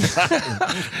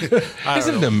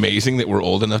 Isn't it amazing that we're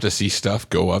old enough to see stuff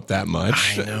go up that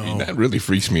much? I mean, that really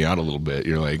freaks me out a little bit.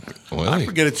 You're like, well, I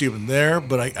forget it's even there,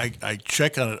 but I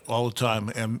check on it all the time.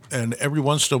 And every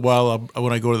once in a while,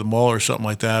 when I go to the mall or something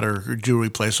like that or a jewelry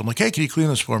place, I'm like, hey, can you clean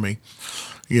this for me?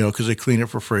 Because they clean it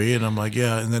for free. And I'm like,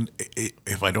 yeah. And then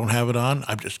if I don't have it on,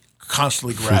 I'm just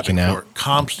constantly grabbing Freaking for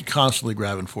out. it. Constantly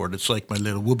grabbing for it. It's like my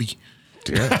little whoopee.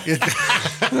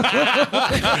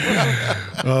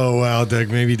 Oh wow, Doug.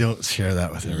 Maybe don't share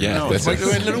that with everyone. yeah, No, it's that's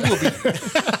like my little whoopee.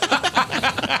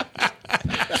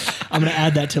 I'm gonna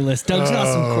add that to the list. Doug's got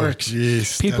some quirks.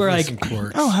 Jeez, People are definitely like, some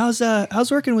quirks. "Oh,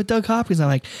 how's working with Doug Hopkins?" I'm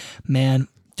like, "Man,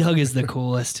 Doug is the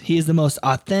coolest. He is the most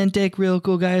authentic, real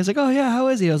cool guy." He's like, "Oh yeah, how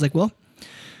is he?" I was like, "Well, he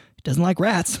doesn't like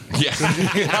rats." yeah.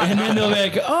 And then they'll be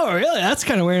like, "Oh, really? That's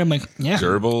kind of weird." I'm like, "Yeah,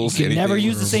 Gerbils, you can never anything.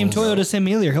 use the same Toyota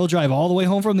Simulia. He'll drive all the way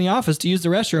home from the office to use the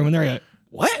restroom." And they're like,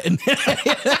 "What?"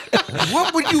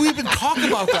 What would you even talk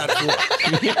about that for?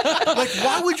 Like,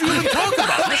 why would you even talk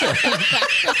about it?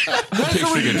 That's a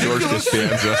Picturing a George ridiculous thing.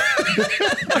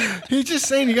 Costanza. He's just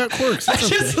saying you got quirks. I That's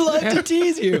okay. just love to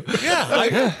tease you. Yeah,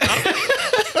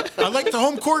 I like the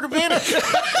home court advantage.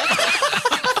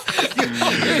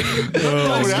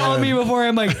 Doug's calling me before.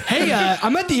 I'm like, "Hey,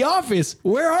 I'm at the office.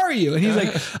 Where are you?" And he's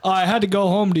like, "Oh, I had to go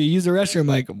home to use the restroom." I'm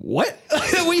like, "What?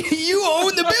 You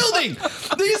own the building.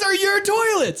 These are your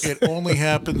toilets." It only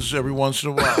happens every once in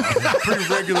a while. It's pretty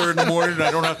regular in the morning.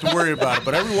 I don't have to worry about it.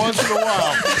 But every once in a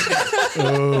while,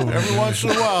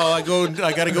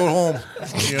 I got to go home.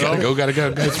 Gotta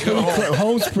go.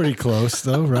 Home's pretty close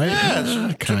though, right? Yeah,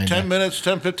 it's Kinda.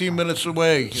 15 minutes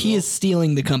away. He is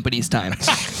stealing the company's time.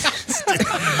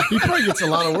 He probably gets a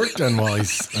lot of work done while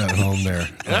he's at home there.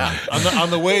 Yeah, on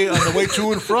the way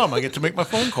to and from, I get to make my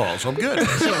phone calls. I'm good.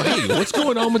 So, hey, what's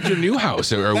going on with your new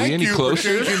house? Are we Thank any you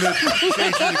closer? for changing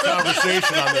the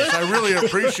conversation on this. I really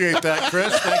appreciate that,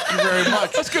 Chris. Thank you very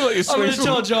much. Let's go let you I'm going swing to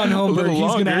tell John a Holmberg little he's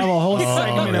going to longer. have a whole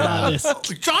segment about this.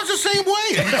 John's the same way.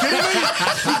 Are you kidding me?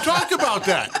 We talked about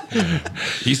that.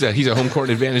 He's a home court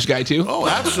advantage guy too. Oh,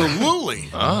 absolutely.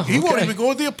 He won't even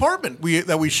go to the apartment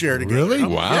that we share together. Really?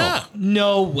 Wow. Yeah.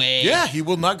 No way. Yeah, he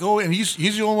will not go, and he's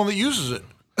the only one that uses it.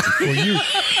 Well, you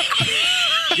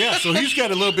Yeah, so he's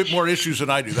got a little bit more issues than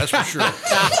I do. That's for sure.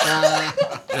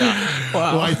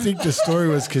 Well, I think the story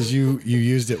was because you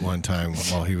used it one time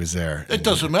while he was there. It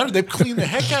doesn't matter. They've cleaned the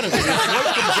heck out of it. His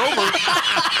wife comes over.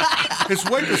 His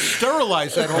wife has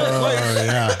sterilized that whole place. Oh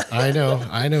yeah,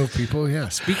 I know people. Yeah,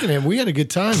 speaking of him, we had a good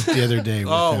time the other day.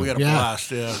 With him. We had a Yeah.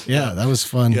 blast. Yeah. Yeah, that was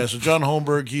fun. Yeah, so John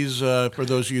Holmberg, he's for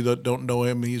those of you that don't know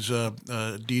him, he's a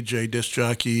DJ, disc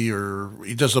jockey, or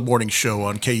he does the morning show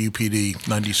on KUPD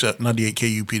 98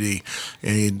 KUPD,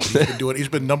 and he's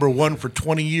been number one for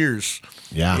 20 years.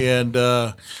 Yeah. and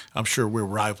I'm sure we're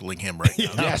rivaling him right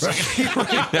now. Yes.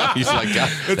 Now he's like, God,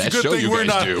 It's a that good show thing you we're guys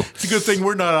not. do. It's a good thing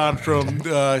we're not on from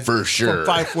For sure.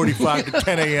 from 5:45 to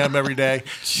 10 a.m. every day.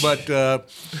 But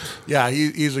yeah,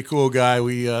 he's a cool guy.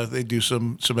 They do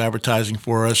some advertising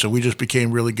for us, and we just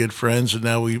became really good friends. And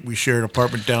now we share an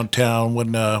apartment downtown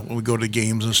when we go to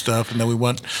games and stuff. And then we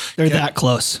went. They're that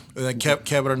close. And then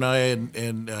Kevin and I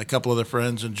and a couple other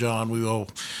friends and John, we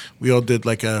all did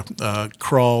like a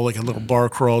crawl, like a little bar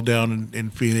crawl down in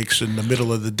Phoenix in the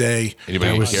middle of the day.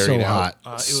 Anybody It was carried so out?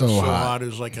 hot. It So was so hot. hot. It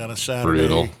was like on a Saturday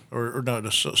Brutal. or no,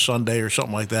 a Sunday or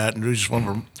something like that. And we just went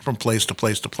from place to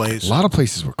place to place. A lot of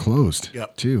places were closed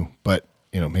Yep. too, but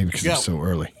maybe because it was so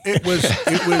early. It was.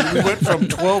 We went from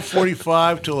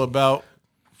 12:45 till about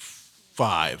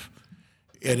 5,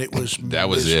 and it was. That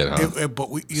was it, huh? But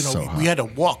we, So hot. we had to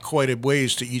walk quite a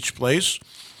ways to each place.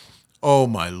 Oh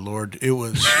my Lord! It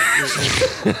was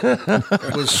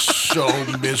so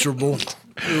miserable.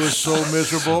 It was so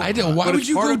miserable. I don't. Why But would it's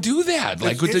you part go of- do that?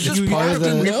 Like, it's what did just you part have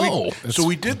of to it. know? So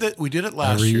we did that. We did it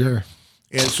last Every year.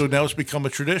 and so now it's become a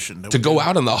tradition To go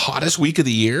out on the hottest week of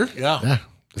the year? Yeah, Yeah,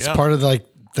 it's Yeah. part of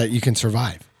that you can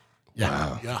survive.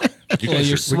 Yeah, yeah. You Well, guys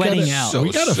you're are sweating out. so-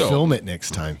 we got to so- film it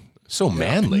next time. So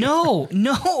manly. No,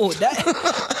 that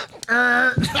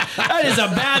is a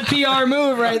bad PR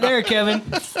move right there, Kevin.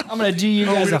 I'm gonna do you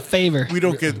guys a favor. We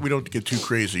don't get too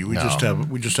crazy. We just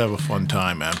have a fun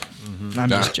time, man. I'm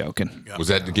just joking. Was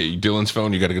that Dylan's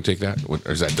phone? You got to go take that, or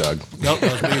is that Doug? Nope,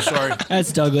 that was me. Sorry.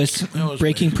 That's Douglas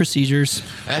breaking procedures.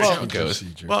 That's how it goes.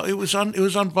 Well, it was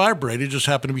on vibrate. It just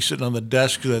happened to be sitting on the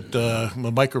desk that the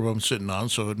microphone's sitting on,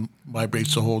 so it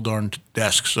vibrates the whole darn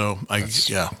desk. So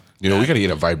we got to get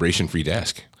a vibration-free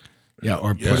desk. Yeah,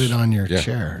 or put it on your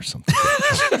chair or something.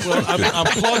 Well, I'm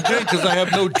plugged in because I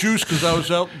have no juice because I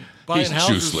was out buying He's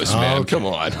houses. juiceless, man. Come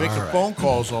on. Making phone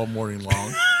calls all morning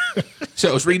long. So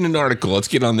I was reading an article. Let's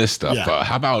get on this stuff. Yeah.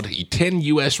 How about 10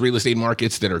 U.S. real estate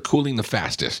markets that are cooling the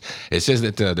fastest? It says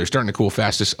that they're starting to cool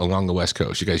fastest along the West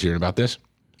Coast. You guys hearing about this?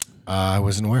 I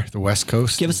wasn't aware. The West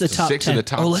Coast. Give us the top 6 10. of the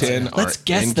top 10 let's are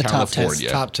guess in the top 10. California.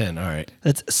 Top 10. All right.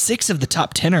 That's 6 of the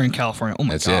top 10 are in California. Oh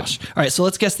my That's gosh! it. All right, so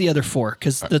let's guess the other 4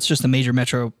 because that's just the major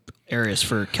metro areas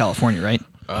for California, right?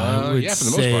 I would yeah, for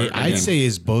the most part. I'd say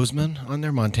is Bozeman on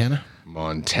there, Montana?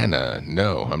 Montana.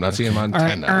 No, I'm not seeing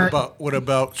Montana. What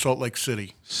about Salt Lake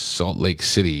City? Salt Lake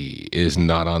City is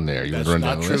not on there. You want That's to run not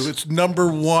down the true. list? It's number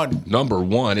 1. Number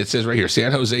 1, it says right here,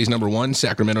 San Jose's number 1,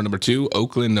 Sacramento number 2,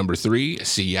 Oakland number 3,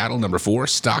 Seattle number 4,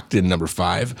 Stockton number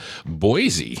 5,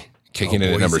 Boise kicking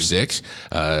in at number 6,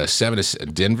 7 is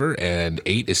Denver, and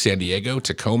 8 is San Diego,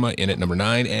 Tacoma in at number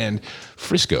 9, and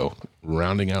Frisco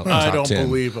rounding out the top 10. I don't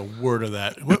believe a word of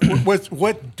that.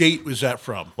 What date was that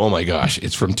from? Oh my gosh,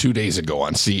 it's from 2 days ago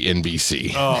on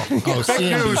CNBC. Oh,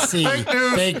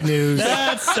 CNBC. Fake news.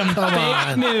 That's some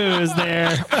fake news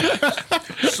there.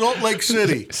 Salt Lake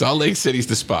City. Salt Lake City's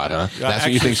the spot, huh? That's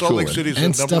what you think's Salt cooling. Lake City's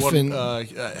And the number stuff 1, in- I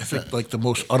think like the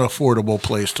most unaffordable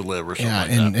place to live or something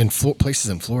Yeah, like that. and places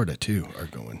in Florida, too, are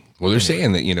going. Well, they're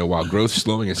saying that, while growth's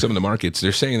slowing in some of the markets,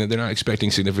 they're saying that they're not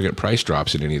expecting significant price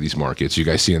drops in any of these markets. You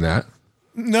guys seeing that?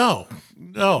 No.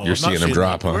 You're seeing them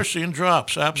drop, huh? We're seeing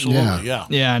drops, absolutely, yeah.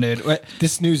 Yeah, dude.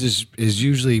 This news is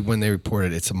usually, when they report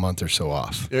it, it's a month or so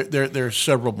off. They're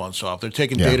several months off. They're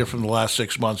taking data from the last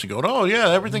 6 months and going, oh, yeah,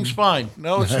 everything's fine.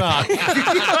 No, it's not.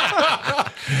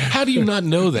 How do you not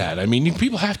know that? I mean,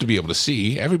 people have to be able to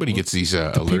see. Everybody gets these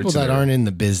alerts. People that aren't in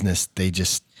the business, they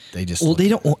just Well, they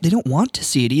don't want to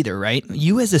see it either, right?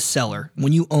 You as a seller,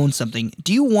 when you own something,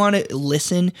 do you want to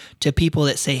listen to people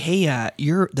that say, "Hey,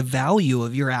 the value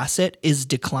of your asset is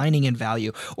declining in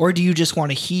value," or do you just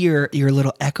want to hear your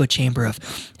little echo chamber of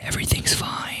everything's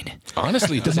fine?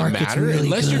 Honestly, it doesn't market's matter really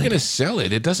unless you're good. going to sell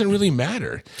it. It doesn't really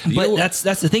matter. But that's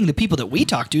the thing. The people that we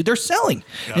talk to, they're selling,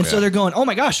 and so they're going, "Oh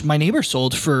my gosh, my neighbor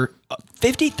sold for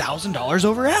 $50,000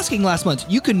 over asking last month.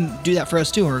 You can do that for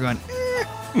us too." And we're going.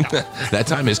 That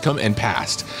time has come and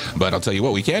passed. But I'll tell you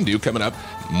what we can do coming up.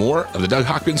 More of the Doug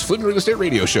Hopkins Flippin' Real Estate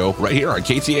Radio Show right here on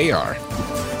KTAR.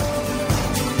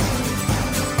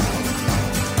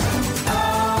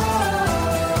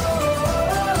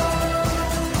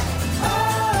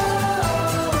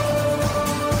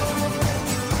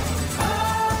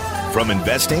 From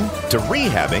investing to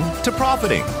rehabbing to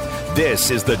profiting. This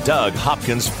is the Doug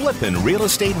Hopkins Flippin' Real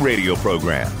Estate Radio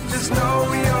Program. Just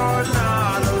know you're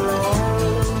not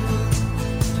alone,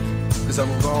 'cause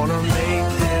I'm gonna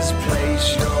make this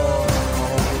place your home.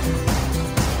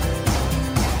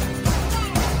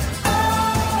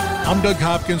 I'm Doug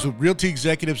Hopkins with Realty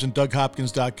Executives and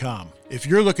DougHopkins.com. If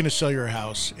you're looking to sell your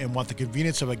house and want the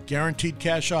convenience of a guaranteed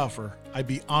cash offer, I'd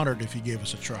be honored if you gave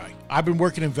us a try. I've been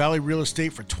working in Valley Real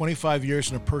Estate for 25 years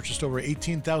and have purchased over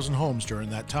 18,000 homes during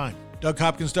that time.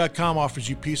 DougHopkins.com offers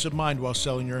you peace of mind while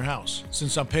selling your house.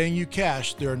 Since I'm paying you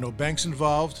cash, there are no banks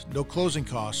involved, no closing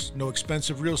costs, no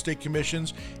expensive real estate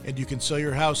commissions, and you can sell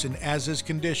your house in as-is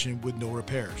condition with no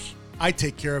repairs. I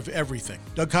take care of everything.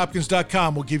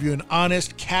 DougHopkins.com will give you an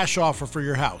honest cash offer for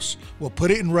your house. We'll put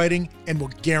it in writing and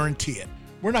we'll guarantee it.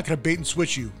 We're not going to bait and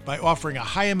switch you by offering a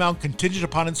high amount contingent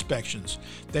upon inspections.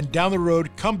 Then down the road,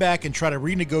 come back and try to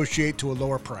renegotiate to a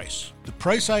lower price. The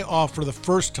price I offer the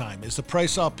first time is the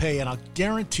price I'll pay, and I'll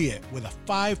guarantee it with a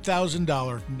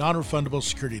 $5,000 non-refundable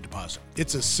security deposit.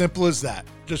 It's as simple as that.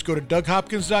 Just go to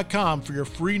DougHopkins.com for your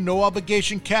free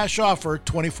no-obligation cash offer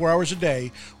 24 hours a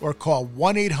day, or call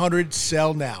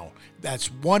 1-800-SELL-NOW. That's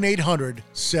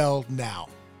 1-800-SELL-NOW.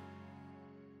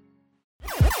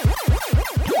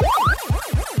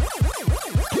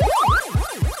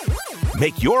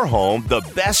 Make your home the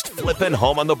best flippin'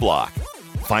 home on the block.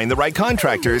 Find the right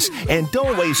contractors and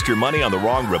don't waste your money on the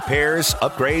wrong repairs,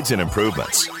 upgrades, and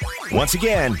improvements. Once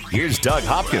again, here's Doug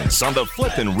Hopkins on the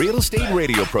Flippin' Real Estate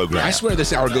Radio program. I swear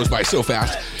this hour goes by so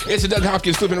fast. It's the Doug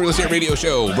Hopkins Flippin' Real Estate Radio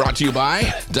Show, brought to you by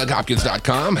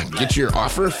DougHopkins.com. Get your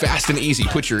offer fast and easy.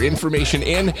 Put your information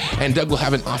in, and Doug will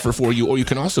have an offer for you. Or you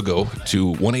can also go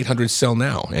to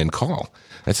 1-800-SELL-NOW and call.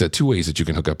 That's two ways that you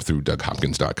can hook up through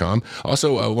DougHopkins.com.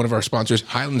 Also, one of our sponsors,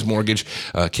 Highlands Mortgage.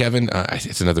 Kevin,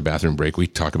 it's another bathroom break. We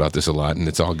talk about this a lot, and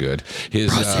it's all good. He's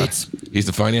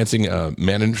the financing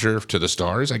manager to the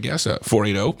stars, I guess.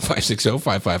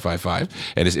 480-560-5555.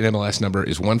 And his NMLS number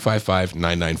is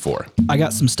 155994. I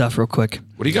got some stuff real quick.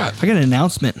 What do you got? I got an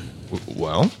announcement.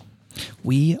 Well?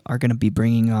 We are going to be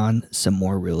bringing on some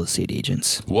more real estate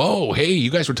agents. Whoa, hey,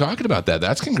 you guys were talking about that.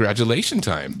 That's congratulation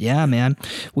time. Yeah, man.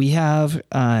 We have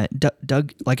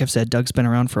Doug, like I've said, Doug's been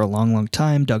around for a long, long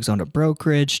time. Doug's owned a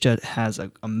brokerage, has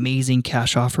an amazing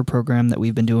cash offer program that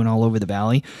we've been doing all over the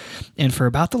valley. And for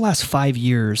about the last 5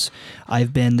 years,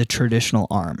 I've been the traditional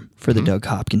arm for the Doug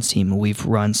Hopkins team. We've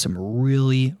run some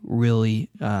really, really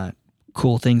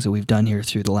cool things that we've done here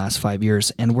through the last 5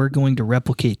 years, and we're going to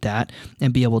replicate that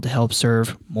and be able to help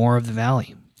serve more of the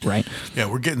valley, right?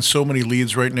 Yeah, we're getting so many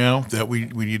leads right now that we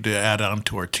need to add on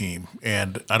to our team,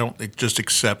 and I don't just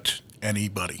accept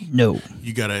anybody. No,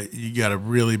 you gotta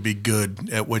really be good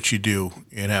at what you do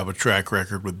and have a track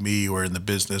record with me or in the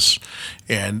business,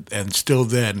 and still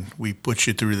then we put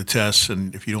you through the tests,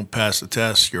 and if you don't pass the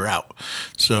test, you're out.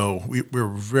 So we're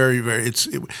very, very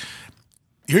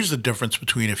here's the difference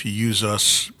between if you use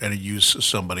us and you use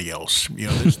somebody else. You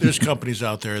know, there's companies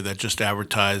out there that just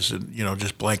advertise and, you know,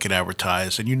 just blanket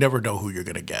advertise, and you never know who you're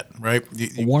going to get, right?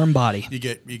 Warm body. You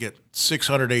get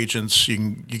 600 agents.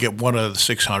 You get one of the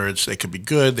 600s. They could be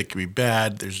good. They could be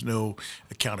bad. There's no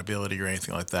accountability or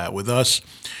anything like that. With us,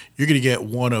 you're going to get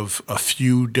one of a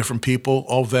few different people,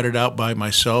 all vetted out by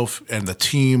myself and the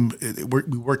team.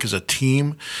 We work as a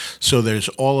team, so there's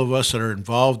all of us that are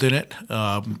involved in it.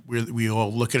 We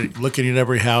all looking at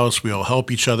every house. We all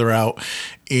help each other out,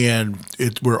 and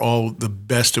we're all the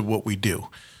best at what we do.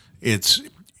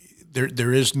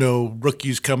 There is no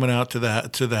rookies coming out to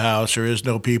the house. There is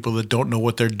no people that don't know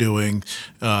what they're doing.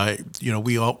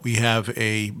 We have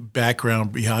a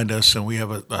background behind us, and we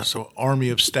have an army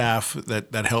of staff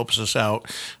that helps us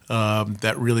out.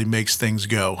 That really makes things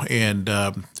go, and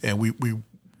we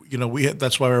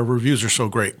that's why our reviews are so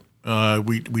great.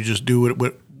 We just do what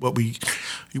we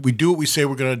do what we say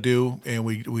we're going to do, and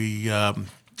we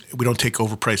don't take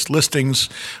overpriced listings.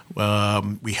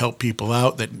 We help people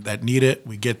out that need it.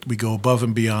 We go above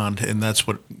and beyond, and that's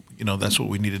what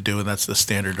we need to do, and that's the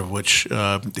standard of which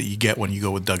that you get when you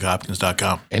go with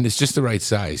DougHopkins.com. And it's just the right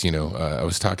size. I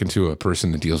was talking to a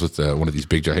person that deals with one of these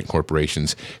big giant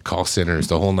corporations, call centers,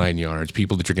 the whole 9 yards.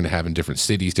 People that you're going to have in different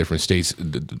cities, different states.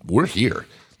 We're here.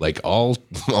 Like all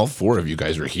four of you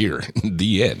guys are here.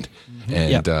 The end.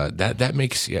 And that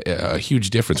makes a huge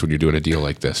difference when you're doing a deal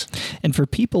like this. And for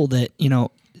people that,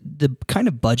 the kind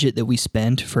of budget that we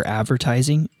spend for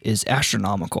advertising is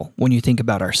astronomical when you think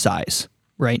about our size,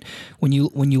 right? When you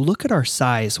look at our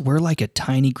size, we're like a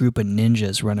tiny group of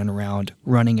ninjas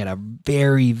running at a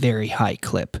very, very high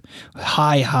clip,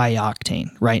 high octane,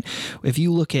 right? If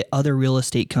you look at other real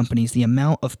estate companies, the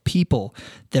amount of people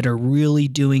that are really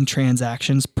doing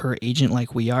transactions per agent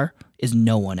like we are is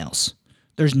no one else.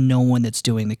 There's no one that's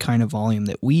doing the kind of volume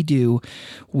that we do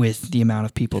with the amount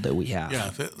of people that we have. Yeah,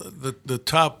 the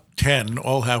top 10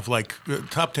 all have like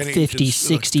top 10 50, agents,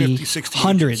 60, 60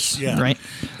 hundreds, agents. Yeah. Right?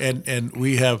 And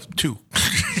we have 2.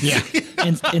 Yeah.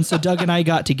 And so Doug and I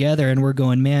got together and we're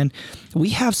going, man,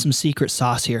 we have some secret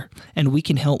sauce here and we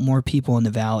can help more people in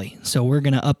the valley. So we're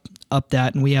going to up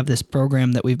that, and we have this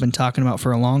program that we've been talking about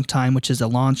for a long time, which is a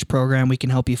launch program. We can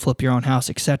help you flip your own house,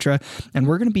 etc. And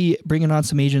we're going to be bringing on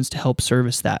some agents to help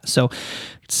service that. So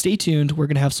stay tuned. We're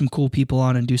going to have some cool people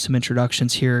on and do some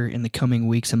introductions here in the coming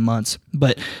weeks and months.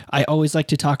 But I always like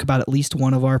to talk about at least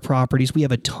one of our properties. We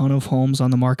have a ton of homes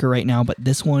on the market right now, but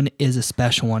this one is a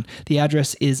special one. The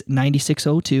address is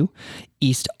 9602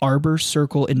 East Arbor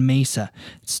Circle in Mesa.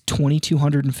 It's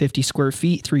 2,250 square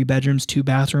feet, 3 bedrooms, 2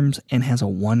 bathrooms, and has a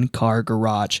 1-car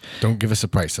garage. Don't give us a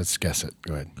price. Let's guess it.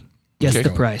 Go ahead. Guess the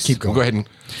price. Keep going. Go ahead.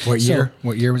 What year?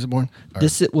 What year was it born?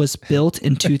 It was built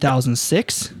in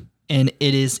 2006, and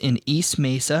it is in East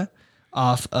Mesa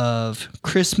off of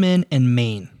Chrisman and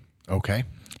Maine. Okay.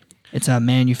 It's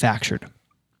manufactured.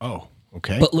 Oh,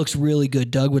 okay. But looks really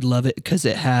good. Doug would love it because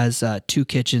it has 2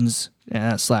 kitchens /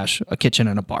 a kitchen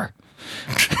and a bar.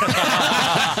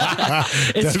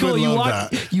 It's cool.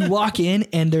 You walk in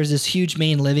and there's this huge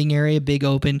main living area, big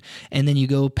open, and then you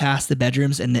go past the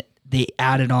bedrooms, and they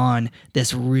added on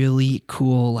this really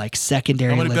cool like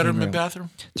secondary. How many living bedroom room. and bathroom?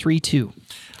 3-2,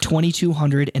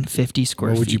 2,250 square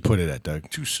Where feet. would you put it at, Doug?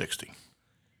 260.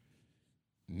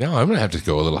 No, I'm gonna have to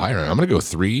go a little higher. I'm gonna go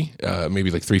 3,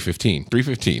 maybe like 315.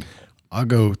 315. I'll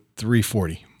go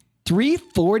 340.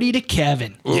 340 to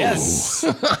Kevin. Yes.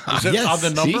 Is that Yes. on the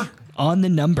number? See? On the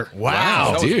number.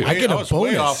 Wow, dude. I get a was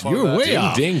way bonus. off on You were that. way Ding,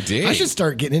 off. ding, ding. I should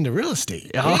start getting into real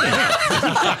estate.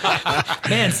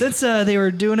 Man, since they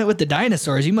were doing it with the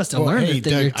dinosaurs, you must have Well, learned hey, a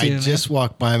thing or Doug, two. I man. just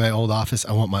walked by my old office.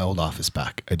 I want my old office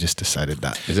back. I just decided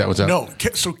that. Is that what's up? No.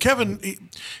 So Kevin,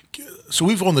 so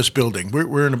we've owned this building.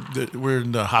 We're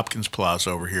in the Hopkins Plaza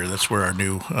over here. That's where our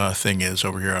new thing is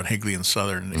over here on Higley and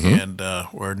Southern, and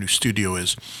where our new studio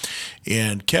is.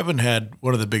 And Kevin had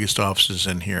one of the biggest offices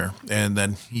in here, and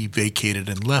then he vacated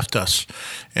and left us,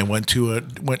 and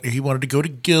he wanted to go to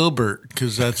Gilbert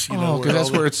because that's Because that's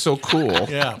where it's so cool.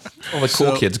 yeah. All the cool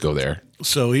So- kids go there.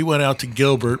 So he went out to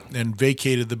Gilbert and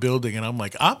vacated the building, and I'm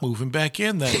like, I'm moving back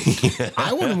in then.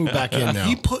 I want to move back in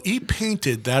now. He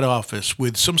painted that office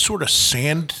with some sort of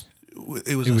sand.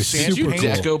 It was sand super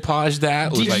paint. cool. Decoupage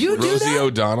that with Did like you do Rosie that?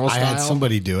 O'Donnell I style. had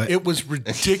somebody do it. It was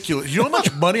ridiculous. You know how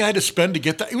much money I had to spend to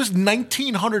get that? It was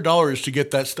 $1,900 to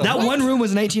get that stuff. that one room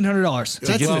was $1,900.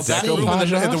 get the that room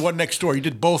decoupage and the off? one next door. He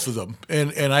did both of them,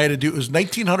 and I had to do. It was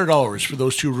 $1,900 for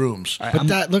those two rooms. but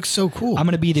that looks so cool. I'm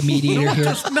going to be the mediator No, it here.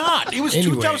 does not. It was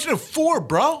Anyway. 2004,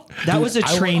 bro. That was a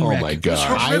train Oh wreck. my It's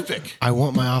god. horrific. I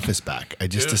want my office back. I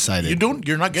just decided.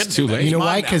 You're not getting too it. late. You know It's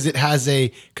why? mine now.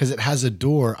 Because it has a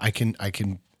door. I can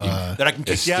that I can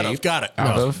kick you out of. Escape Got it.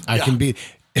 out of? I can be.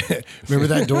 Remember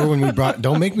that door when we brought?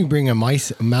 Don't make me bring a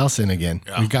mouse in again.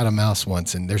 We got a mouse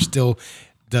once, and there's still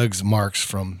Doug's marks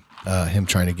from him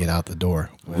trying to get out the door.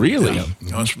 Really?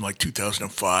 That was from like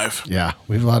 2005. Yeah,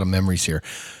 we have a lot of memories here.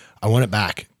 I want it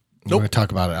back. We're Nope. going to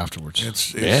talk about it afterwards.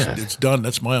 It's done.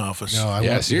 That's my office. No, I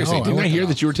Yeah, want- seriously. no, Didn't I want hear it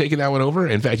that you were taking that one over?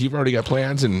 In fact, you've already got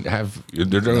plans and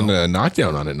they're doing a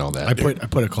knockdown on it and all that. I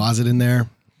put a closet in there.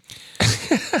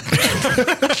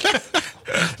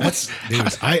 Dude,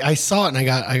 I saw it and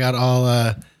I got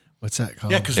all what's that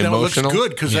called? Yeah, because now it looks Emotional?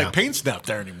 good because Yeah. that paint's not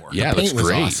there anymore. Yeah, it looks paint was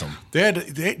great. awesome. They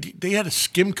had to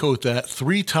skim coat that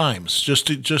 3 times just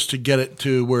to get it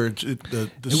to where the It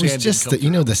sand was didn't just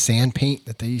come the sand paint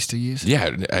that they used to use. Yeah,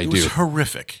 I It do. was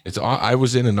horrific. I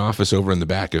was in an office over in the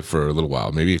back for a little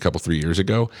while, maybe a couple 3 years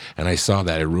ago, and I saw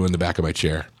that it ruined the back of my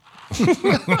chair.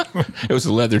 It was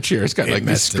a leather chair. It's got like these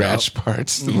messed it up. scratch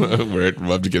parts where it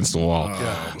rubbed against the wall.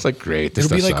 It's like great. This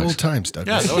It'll be stuff like sucks. old times, Doug.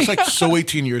 Yeah, that was like so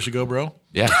 18 years ago, bro.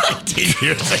 Yeah,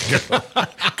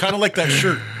 Kind of like that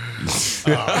shirt.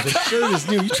 The shirt is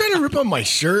new. You trying to rip on my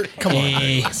shirt? Come on.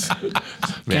 Hey,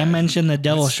 can't mention the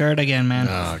devil shirt again, man.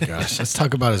 Oh gosh, let's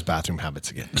talk about his bathroom habits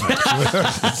again.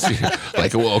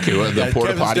 like the porta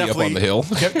Kevin's potty up on definitely- the hill.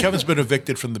 Kevin's been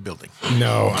evicted from the building.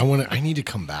 No, I need to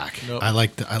come back. I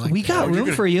like We got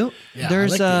room for you. Yeah, I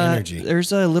there's like the energy.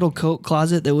 there's a little coat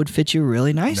closet that would fit you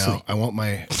really nicely. No,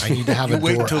 I need to have a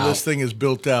Wait door until out. this thing is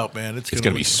built out, man. It's gonna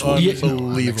gonna be be sweet.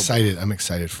 unbelievable. I'm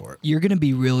excited for it. You're gonna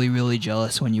be really, really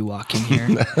jealous when you walk in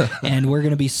here, and we're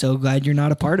gonna be so glad you're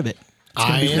not a part of it.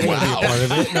 I am going to be a part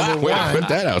of it. Number Way to one. put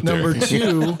that out there. Number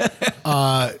two,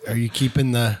 are you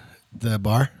keeping the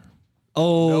bar?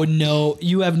 Oh no,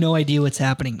 you have no idea what's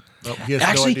happening. Nope, he has no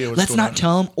Actually, idea what's let's going not on.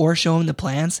 tell him or show him the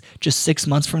plans. Just 6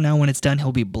 months from now, when it's done,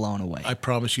 he'll be blown away. I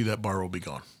promise you that bar will be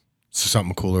gone. So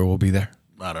something cooler will be there.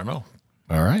 I don't know.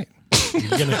 All right.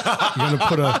 You're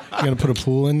gonna put a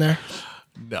pool in there.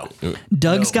 No.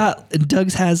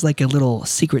 Doug's has like a little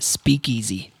secret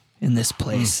speakeasy in this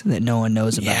place that no one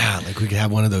knows about. Yeah, like we could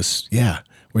have one of those. Yeah,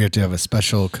 we have to have a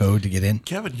special code to get in.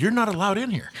 Kevin, you're not allowed in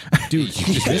here. Dude,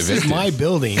 this is my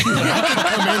building. I can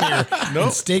come in here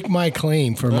and stake my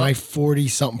claim for my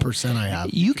 40-something% I have.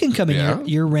 You can come in Yeah. here.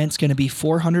 Your rent's going to be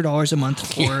 $400 a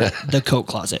month for the coat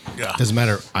closet. Yeah. Doesn't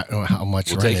matter how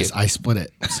much rent take is. it. I split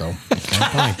it, so I'm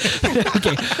fine.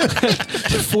 Okay,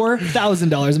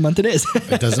 $4,000 a month it is.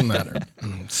 It doesn't matter.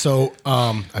 So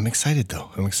I'm excited though.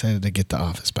 I'm excited to get the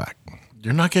office back.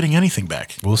 You're not getting anything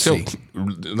back. We'll So, see.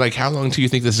 like, how long do you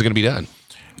think this is going to be done?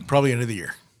 Probably end of the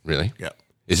year. Really? Yeah.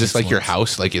 Is this like your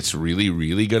house? Like it's really,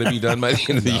 really going to be done by the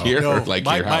end of the year? No, Or like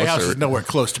my your my house or- is nowhere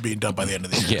close to being done by the end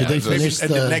of the year. Yeah, Did they so- Maybe finish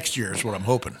end of the? next year is what I'm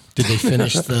hoping. Did they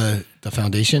finish the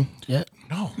foundation yet?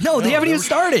 No, they haven't even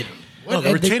started. No,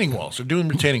 the retaining walls. They're doing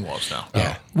retaining walls now.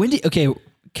 Yeah.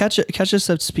 Catch us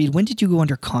up to speed. When did you go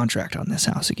under contract on this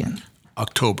house again?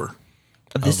 October.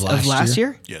 Of last last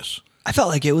year? Yes. I felt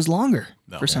like it was longer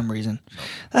for some reason.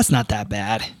 That's not that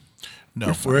bad.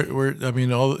 No, we're. I mean,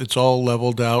 it's all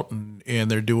leveled out,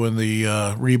 and they're doing the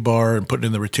rebar and putting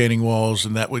in the retaining walls,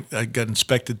 and I got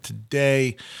inspected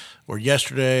today, or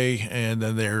yesterday, and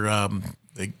then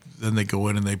they go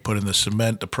in and they put in the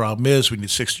cement. The problem is we need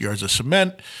 60 yards of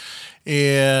cement,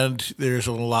 and there's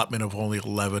an allotment of only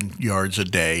 11 yards a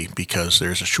day because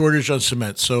there's a shortage on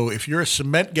cement. So if you're a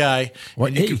cement guy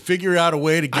and you can figure out a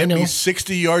way to get me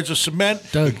 60 yards of cement,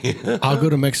 Doug, I'll go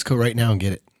to Mexico right now and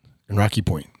get it in Rocky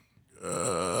Point.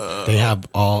 They have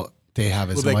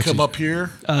as will they much come as, up here?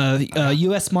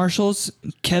 U.S. Marshals,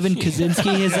 Kevin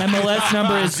Kaczynski, his MLS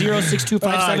number is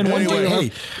 0625712. Hey,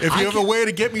 If you have a way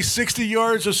to get me 60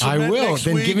 yards of cement I will. next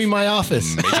Then week, give me my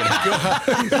office.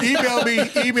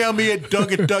 email me at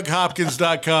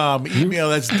Doug@DougHopkins.com.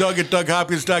 That's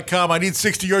Doug@DougHopkins.com. I need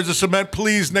 60 yards of cement,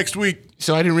 please, next week.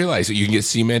 So I didn't realize that you can get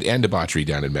cement and debauchery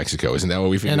down in Mexico. Isn't that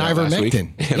what we figured out last week?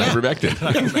 ivermectin. And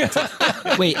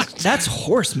ivermectin. Wait, that's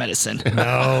horse medicine.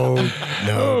 No,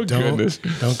 goodness.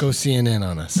 don't go CNN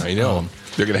on us. I know.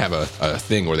 They're going to have a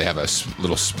thing where they have a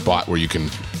little spot where you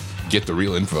can get the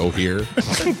real info here.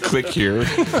 Click here. All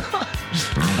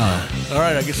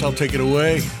right, I guess I'll take it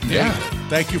away. Yeah.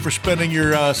 Thank you for spending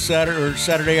your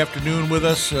Saturday afternoon with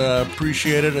us.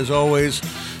 Appreciate it, as always.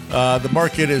 The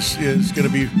market is going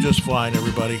to be just fine,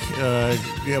 everybody.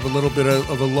 You have a little bit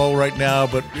of a lull right now,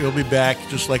 but it'll be back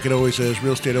just like it always is.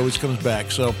 Real estate always comes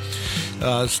back. So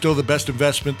still the best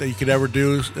investment that you could ever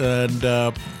do, and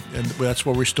that's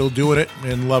why we're still doing it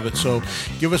and love it. So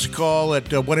give us a call at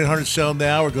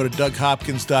 1-800-SELL-NOW or go to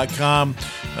DougHopkins.com.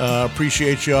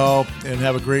 Appreciate y'all, and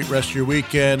have a great rest of your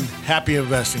weekend. Happy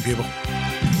investing, people.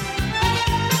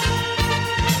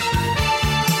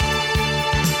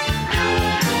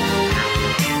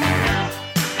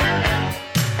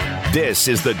 This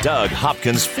is the Doug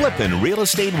Hopkins Flippin' Real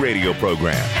Estate Radio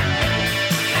Program.